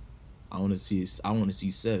 I want to see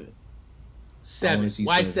 7. 7.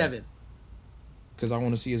 Why 7? Because I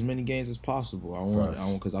want to see as many games as possible.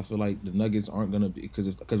 Because I feel like the Nuggets aren't gonna be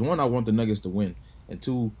because one, I want the Nuggets to win, and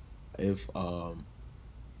two, if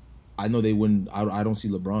I know they wouldn't. I don't see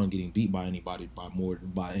LeBron getting beat by anybody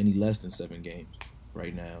by any less than 7 games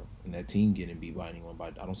right now, and that team getting beat by anyone.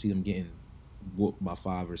 I don't see them getting whooped by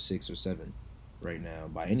 5 or 6 or 7 right now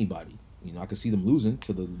by anybody. You know, I could see them losing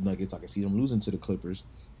to the Nuggets. I could see them losing to the Clippers,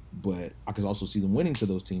 but I could also see them winning to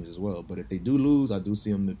those teams as well. But if they do lose, I do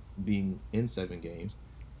see them being in 7 games.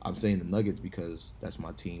 I'm saying the Nuggets because that's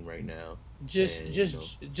my team right now. Just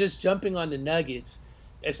jumping on the Nuggets,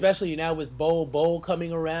 especially now with Bol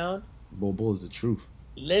coming around. Bol is the truth.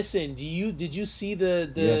 Listen, did you see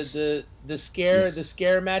the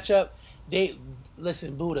scare matchup?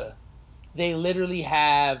 Buddha. They literally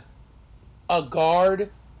have a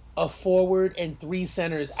guard, a forward, and 3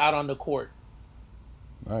 centers out on the court.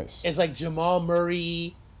 Nice. It's like Jamal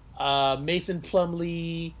Murray, Mason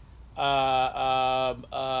Plumlee,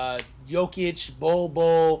 Jokic,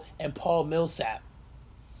 Bol, and Paul Millsap.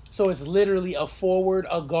 So it's literally a forward,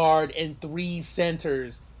 a guard, and 3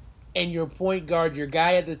 centers. And your point guard, your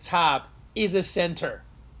guy at the top, is a center.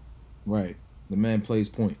 Right. The man plays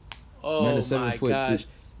point. Oh, man is 7 foot. gosh.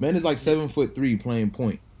 Man is like 7'3" playing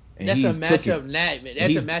point. And that's he's a matchup cooking. nightmare.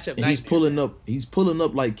 That's a matchup nightmare. He's pulling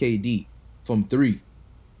up like KD from 3.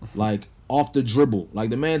 Like off the dribble. Like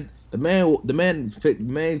the man's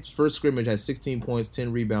first scrimmage has 16 points,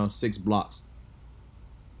 10 rebounds, 6 blocks.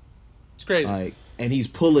 It's crazy. Like, and he's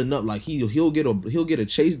pulling up like he'll get a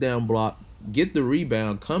chase down block, get the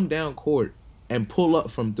rebound, come down court, and pull up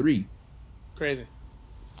from 3. Crazy.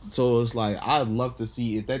 So it's like I'd love to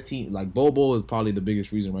see if that team like Bol is probably the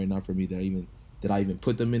biggest reason right now for me that I even that I even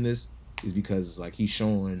put them in this is because like he's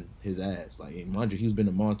showing his ass. Like, and mind you, he's been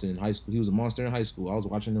a monster in high school. He was a monster in high school. I was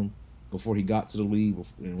watching him before he got to the league,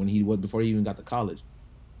 before he even got to college.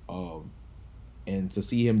 And to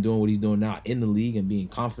see him doing what he's doing now in the league and being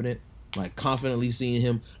confident, like confidently seeing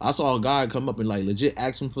him. I saw a guy come up and like legit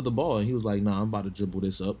ask him for the ball, and he was like, "Nah, I'm about to dribble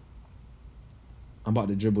this up.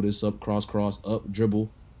 Cross, up,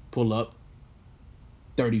 dribble, pull up,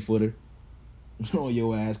 30-footer on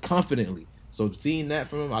your ass confidently." So seeing that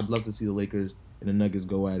from him, I'd love to see the Lakers and the Nuggets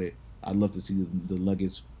go at it. I'd love to see the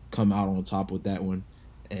Nuggets come out on top with that one,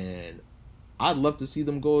 and I'd love to see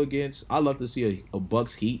them go against. I'd love to see a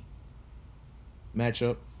Bucks Heat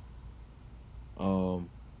matchup.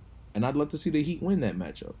 And I'd love to see the Heat win that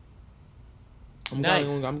matchup.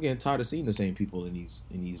 I'm getting tired of seeing the same people in these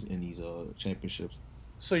championships.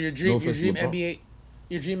 So your dream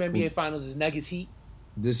NBA Finals is Nuggets Heat.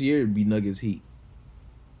 This year it'd be Nuggets Heat.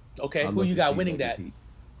 Okay, who you got winning that? Heat.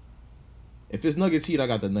 If it's Nuggets Heat, I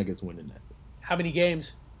got the Nuggets winning that. How many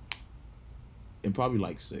games? And probably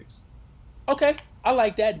like 6. Okay, I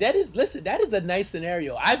like that. That is a nice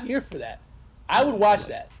scenario. I'm here for that. I would watch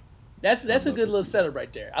that. That's a good little setup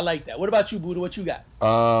right there. I like that. What about you, Buddha? What you got?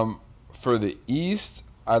 For the East,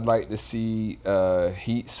 I'd like to see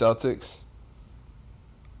Heat Celtics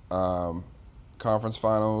conference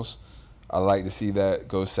finals. I'd like to see that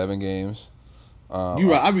go 7 games. You're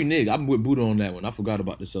right. I reneged. I'm with Buddha on that one. I forgot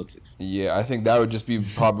about the Celtics. Yeah, I think that would just be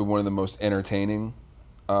probably one of the most entertaining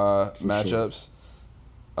matchups,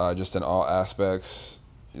 just in all aspects.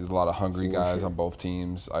 There's a lot of hungry guys on both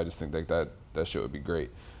teams. I just think that shit would be great.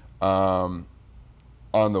 On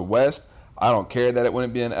the West, I don't care that it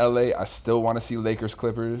wouldn't be in LA. I still want to see Lakers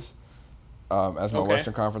Clippers as my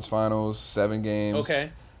Western Conference Finals, 7 games.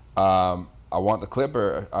 Okay. I want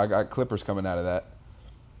I got Clippers coming out of that.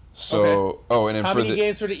 So, and then how many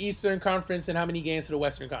games for the Eastern Conference and how many games for the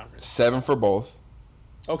Western Conference? 7 for both.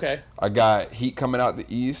 Okay. I got Heat coming out the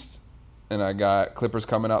East, and I got Clippers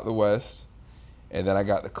coming out the West, and then I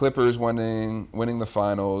got the Clippers winning the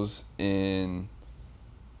finals in.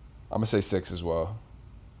 I'm gonna say 6 as well.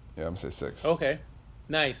 Yeah, I'm gonna say 6. Okay,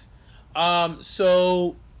 nice.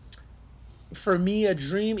 So for me, a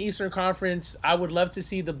dream Eastern Conference, I would love to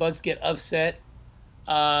see the Bucks get upset,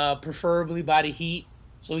 preferably by the Heat,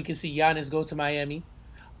 so we can see Giannis go to Miami.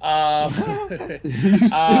 You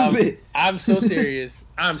stupid. I'm so serious.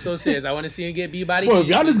 I want to see him get beat by the Heat. Heat. If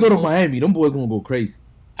y'all just go to Miami, them boys gonna go crazy.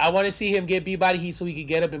 I want to see him get beat by the Heat so he could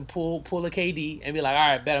get up and pull a KD and be like,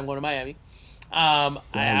 all right, bet I'm going to Miami.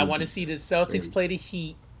 I want to see the Celtics play the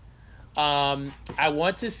Heat. I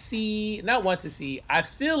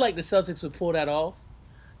feel like the Celtics would pull that off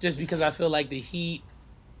just because I feel like the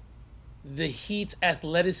Heat's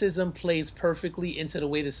athleticism plays perfectly into the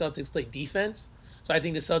way the Celtics play defense. So I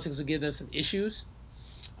think the Celtics would give them some issues.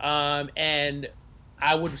 And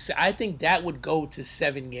I think that would go to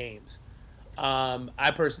 7 games.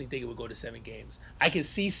 I personally think it would go to 7 games. I could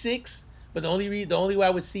see 6, but the only way I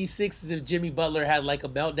would see 6 is if Jimmy Butler had like a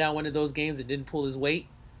meltdown one of those games and didn't pull his weight,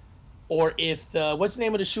 or if what's the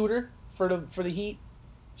name of the shooter for the Heat?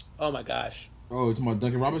 Oh my gosh! Oh, it's my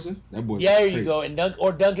Duncan Robinson. That boy. Yeah, there you go. And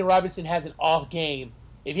Duncan Robinson has an off game.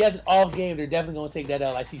 If he has an off game, they're definitely gonna take that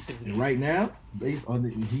L. I see 6 games. Right now, based on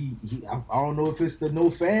I don't know if it's the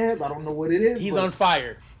no fans. I don't know what it is. He's on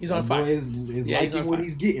fire. He's on fire. Is liking what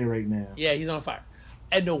he's getting right now. Yeah, he's on fire.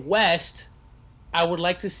 And the West, I would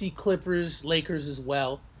like to see Clippers, Lakers as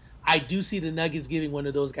well. I do see the Nuggets giving one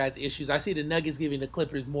of those guys issues. I see the Nuggets giving the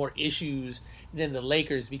Clippers more issues than the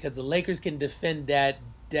Lakers because the Lakers can defend that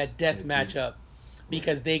death matchup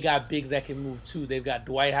because they got bigs that can move too. They've got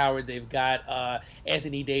Dwight Howard, they've got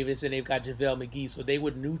Anthony Davis, and they've got JaVale McGee, so they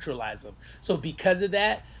would neutralize them. So because of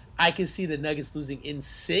that, I can see the Nuggets losing in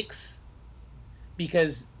 6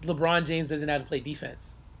 because LeBron James doesn't have to play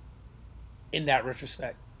defense in that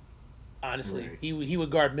retrospect. Honestly, right. He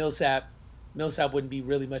would guard Millsap. Millsap wouldn't be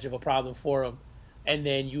really much of a problem for him. And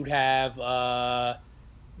then you'd have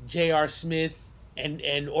J.R. Smith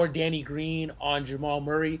or Danny Green on Jamal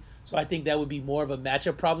Murray. So I think that would be more of a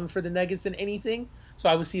matchup problem for the Nuggets than anything. So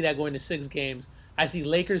I would see that going to 6 games. I see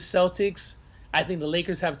Lakers, Celtics. I think the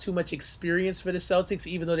Lakers have too much experience for the Celtics,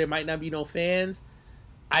 even though there might not be no fans.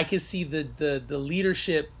 I can see the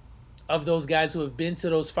leadership of those guys who have been to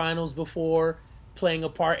those finals before playing a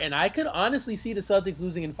part, and I could honestly see the Celtics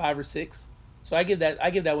losing in 5 or 6. So I give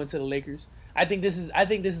that one to the Lakers. I think this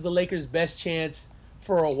is the Lakers' best chance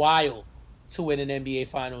for a while to win an NBA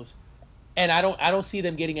Finals. And I don't see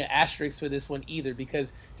them getting an asterisk for this one either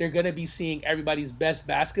because they're going to be seeing everybody's best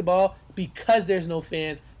basketball because there's no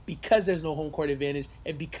fans, because there's no home court advantage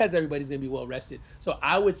and because everybody's going to be well rested. So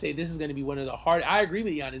I would say this is going to be one of the hard. I agree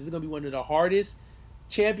with Giannis. This is going to be one of the hardest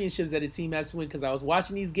championships that a team has to win, because I was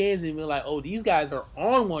watching these games and being like, oh, these guys are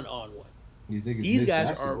on one. These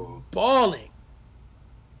guys are balling.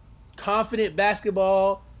 Confident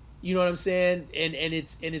basketball, you know what I'm saying? And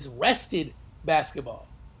it's rested basketball.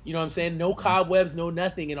 You know what I'm saying? No cobwebs, no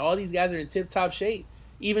nothing. And all these guys are in tip-top shape.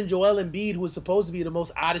 Even Joel Embiid, who was supposed to be the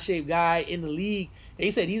most out-of-shape guy in the league,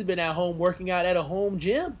 they said he's been at home working out at a home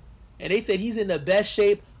gym. And they said he's in the best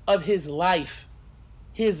shape of his life.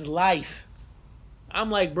 His life.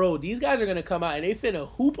 I'm like, bro, these guys are going to come out and they finna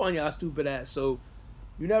hoop on y'all stupid ass. So,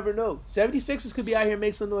 you never know. 76ers could be out here and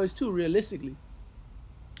make some noise too, realistically.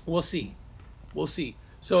 We'll see.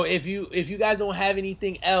 So if you guys don't have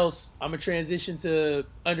anything else, I'm going to transition to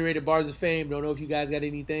underrated bars of fame. Don't know if you guys got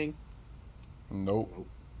anything. Nope.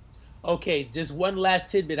 Okay, just one last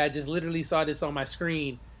tidbit. I just literally saw this on my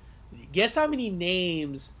screen. Guess how many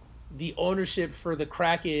names the ownership for the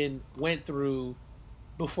Kraken went through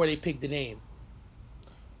before they picked the name?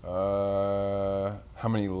 How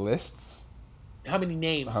many lists? How many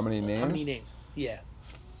names? How many names? Yeah.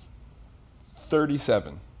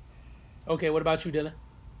 37. Okay, what about you, Dylan?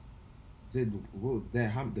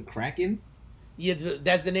 The Kraken? Yeah,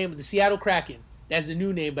 that's the name of the Seattle Kraken. That's the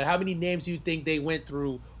new name. But how many names do you think they went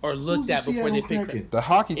through or looked at before they picked Kraken? The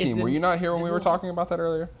hockey team. Were you not here when we were talking about that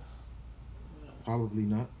earlier? Probably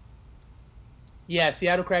not. Yeah,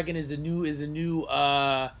 Seattle Kraken is the new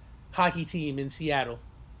hockey team in Seattle.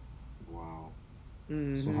 Wow.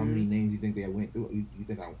 Mm-hmm. So how many names do you think they went through? You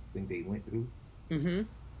think they went through?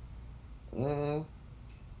 Mm-hmm.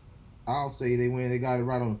 I'll say they got it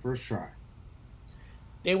right on the first try.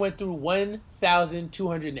 They went through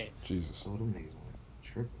 1,200 names. Jesus. So them niggas went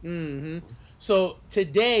tripping. Mm-hmm. So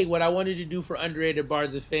today, what I wanted to do for underrated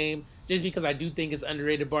bars of fame, just because I do think it's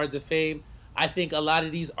underrated bars of fame, I think a lot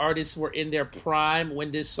of these artists were in their prime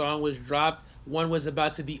when this song was dropped. One was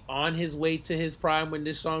about to be on his way to his prime when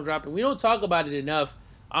this song dropped, and we don't talk about it enough,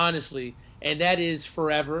 honestly. And that is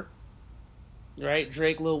Forever, right?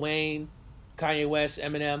 Drake, Lil Wayne, Kanye West,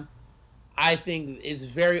 Eminem. I think is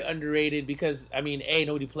very underrated because, I mean, A,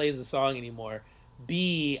 nobody plays the song anymore.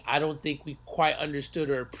 B, I don't think we quite understood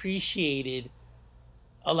or appreciated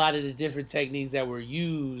a lot of the different techniques that were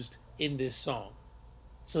used in this song.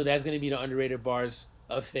 So that's going to be the underrated bars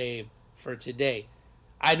of fame for today.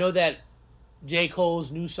 I know that J.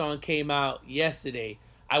 Cole's new song came out yesterday.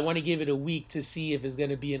 I want to give it a week to see if it's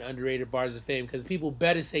going to be an underrated bars of fame, because people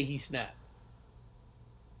better say he snapped.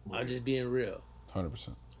 I'm just being real.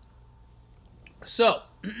 100%. So,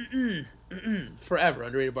 Forever,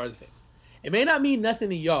 underrated bars of fame. It may not mean nothing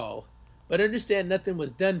to y'all, but understand nothing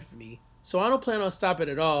was done for me, so I don't plan on stopping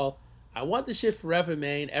at all. I want the shit forever,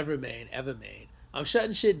 man, ever, man, ever, man. I'm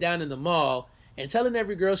shutting shit down in the mall and telling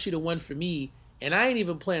every girl she the one for me, and I ain't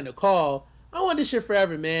even planning to call. I want this shit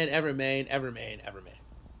forever, man, ever, man, ever, man, ever, man.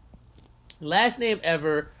 Last name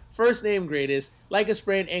ever, first name greatest, like a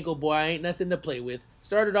sprained ankle, boy, I ain't nothing to play with.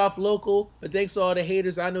 Started off local, but thanks to all the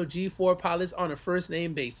haters, I know G4 pilots on a first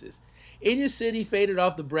name basis. In your city, faded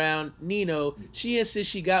off the brown, Nino. She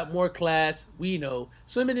insists she got more class, we know.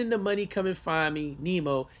 Swimming in the money, come and find me,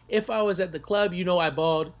 Nemo. If I was at the club, you know I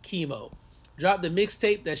balled, chemo. Dropped the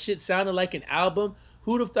mixtape, that shit sounded like an album.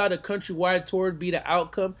 Who'd have thought a countrywide tour would be the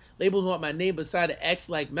outcome? Labels want my name beside an X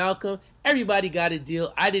like Malcolm. Everybody got a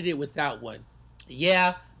deal, I did it without one.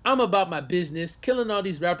 Yeah, I'm about my business. Killing all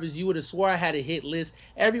these rappers, you would have swore I had a hit list.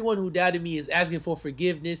 Everyone who doubted me is asking for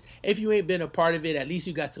forgiveness. If you ain't been a part of it, at least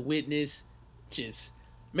you got to witness. Just,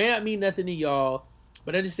 may not mean nothing to y'all,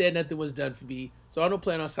 but I just said nothing was done for me, so I don't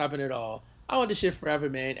plan on stopping at all. I want this shit forever,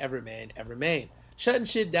 man, ever, man, ever, man. Shutting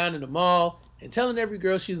shit down in the mall and telling every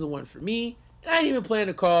girl she's the one for me, and I ain't even planning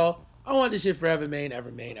to call. I want this shit forever, man,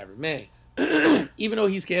 ever, man, ever, man. Even though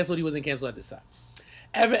he's canceled, he wasn't canceled at this time.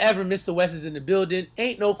 Ever, Mr. West is in the building.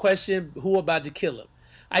 Ain't no question who about to kill him.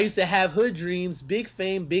 I used to have hood dreams, big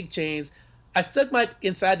fame, big chains. I stuck my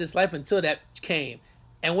inside this life until that came,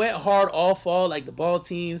 and went hard all fall like the ball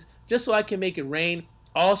teams, just so I can make it rain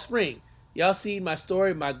all spring. Y'all see my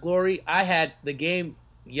story, my glory. I had the game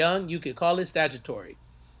young, you could call it statutory.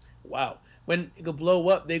 Wow. When it could blow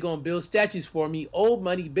up, they gonna build statues for me. Old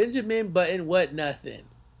money, Benjamin Button, what nothing.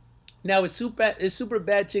 Now it's super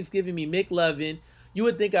bad chicks giving me McLovin. You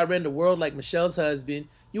would think I ran the world like Michelle's husband.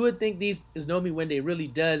 You would think these is know me when they really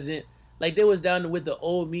doesn't. Like they was down with the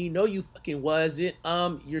old me. No, you fucking wasn't.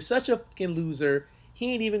 You're such a fucking loser.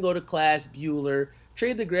 He ain't even go to class, Bueller.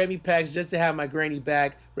 Trade the Grammy packs just to have my granny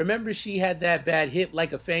back. Remember she had that bad hip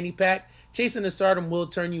like a fanny pack? Chasing the stardom will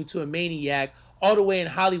turn you to a maniac. All the way in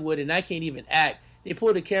Hollywood and I can't even act. They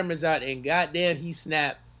pulled the cameras out, and goddamn, he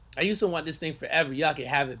snapped. I used to want this thing forever. Y'all can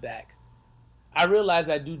have it back. I realize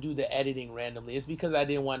I do the editing randomly. It's because I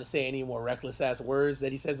didn't want to say any more reckless-ass words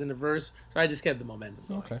that he says in the verse, so I just kept the momentum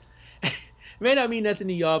going. Okay. It may not mean nothing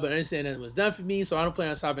to y'all, but I understand that it was done for me, so I don't plan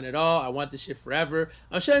on stopping at all. I want this shit forever.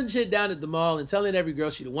 I'm shutting shit down at the mall and telling every girl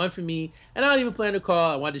she the one for me, and I don't even plan to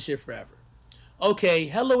call. I want this shit forever. Okay,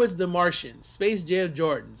 hello, it's the Martian. Space Jam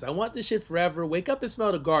Jordans. I want this shit forever. Wake up and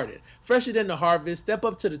smell the garden. Fresher than the harvest. Step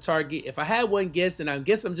up to the target. If I had one guess, then I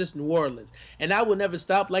guess I'm just New Orleans. And I will never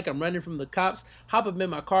stop like I'm running from the cops. Hop up in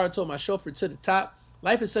my car and told my chauffeur to the top.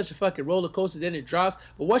 Life is such a fucking roller coaster, then it drops.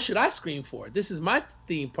 But what should I scream for? This is my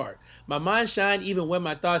theme part. My mind shine even when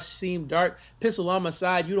my thoughts seem dark. Pistol on my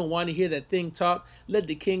side, you don't want to hear that thing talk. Let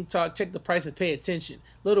the king talk, check the price and pay attention.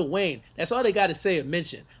 Lil Wayne, that's all they got to say or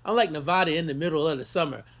mention. I'm like Nevada in the middle of the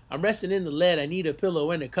summer. I'm resting in the lead, I need a pillow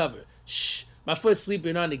and a cover. Shh, my foot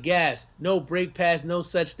sleeping on the gas. No brake pads, no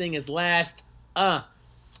such thing as last.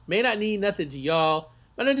 May not need nothing to y'all,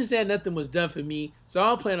 but I understand nothing was done for me, so I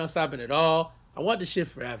don't plan on stopping at all. I want the shit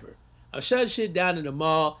forever. I'm shutting shit down in the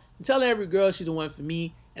mall and telling every girl she the one for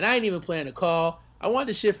me, and I ain't even planning to call. I want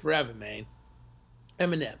the shit forever, man.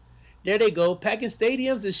 Eminem. There they go, packing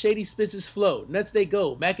stadiums and shady spits flow. Nuts they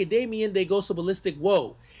go, macadamian they go so ballistic,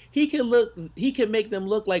 whoa. He can make them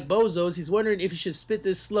look like bozos. He's wondering if he should spit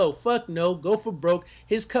this slow. Fuck no, go for broke.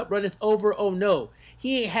 His cup runneth over, oh no.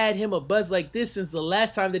 He ain't had him a buzz like this since the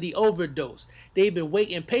last time that he overdosed. They've been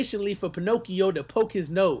waiting patiently for Pinocchio to poke his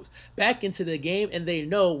nose back into the game, and they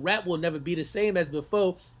know rap will never be the same as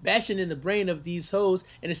before. Bashing in the brain of these hoes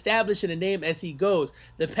and establishing a name as he goes.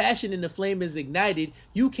 The passion in the flame is ignited.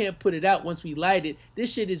 You can't put it out once we light it.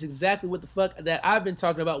 This shit is exactly what the fuck that I've been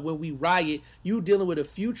talking about when we riot. You dealing with a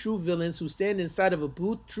few true villains who stand inside of a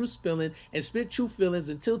booth, truth spilling, and spit true feelings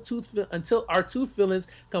until our two feelings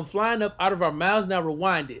come flying up out of our mouths. Now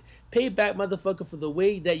rewind it. Pay back, motherfucker, for the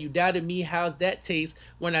way that you doubted me. How's that taste?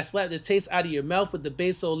 When I slap the taste out of your mouth with the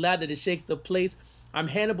bass so loud that it shakes the place. I'm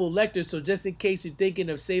Hannibal Lecter, so just in case you're thinking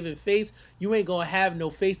of saving face, you ain't gonna have no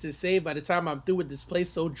face to save by the time I'm through with this place,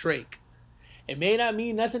 so Drake. It may not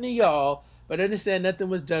mean nothing to y'all, but understand nothing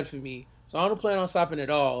was done for me, so I don't plan on stopping at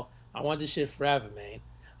all. I want this shit forever, man.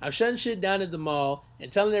 I'm shutting shit down at the mall and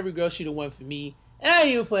telling every girl she the one for me, and I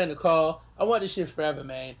ain't even planning to call. I want this shit forever,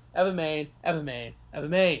 man. Ever, man. Ever, man. Ever,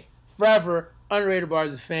 man. Forever. Underrated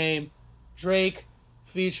bars of fame. Drake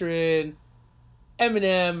featuring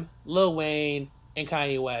Eminem, Lil Wayne, and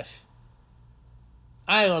Kanye West.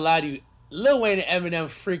 I ain't gonna lie to you, Lil Wayne and Eminem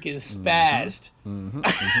freaking spazzed.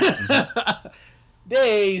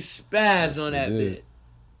 They spazzed on that bit.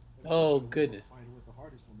 Oh goodness.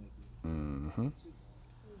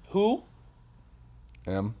 Who?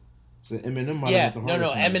 So Eminem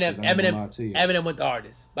Eminem went the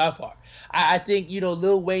hardest by far. I think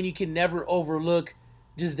Lil Wayne, you can never overlook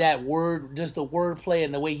just that word, just the wordplay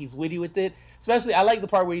and the way he's witty with it. Especially, I like the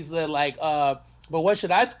part where he said like, "But what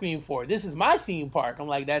should I scream for? This is my theme park." I'm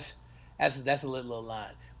like, that's a little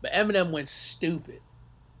line. But Eminem went stupid.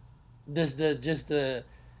 Just the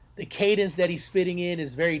cadence that he's spitting in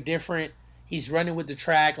is very different. He's running with the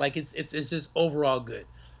track, like it's just overall good.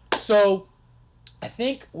 So I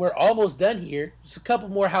think we're almost done here. Just a couple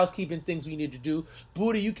more housekeeping things we need to do.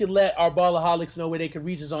 Buddha, you can let our Ballaholics know where they can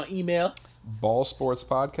reach us on email.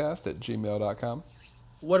 Ballsportspodcast@gmail.com.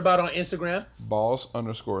 What about on Instagram?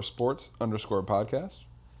 Balls_sports_podcast.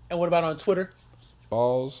 And what about on Twitter?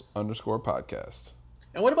 Balls_podcast.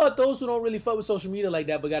 And what about those who don't really fuck with social media like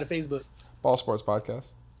that but got a Facebook? Ball Sports Podcast.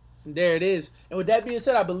 There it is. And with that being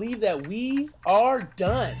said, I believe that we are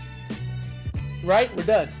done. Right? We're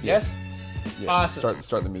done. Yes? Yeah. Awesome.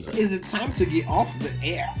 Start the music. Is it time to get off the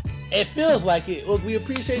air? It feels like it. Well, we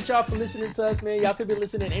appreciate y'all for listening to us, man. Y'all could be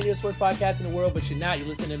listening to any other sports podcast in the world, but you're not. You're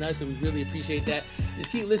listening to us, and we really appreciate that. Just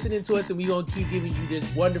keep listening to us, and we're going to keep giving you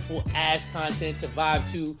this wonderful ass content to vibe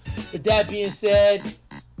to. With that being said,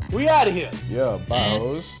 we out of here. Yeah,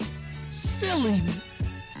 bows. Silly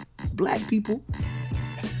black people.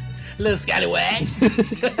 Little scallywags.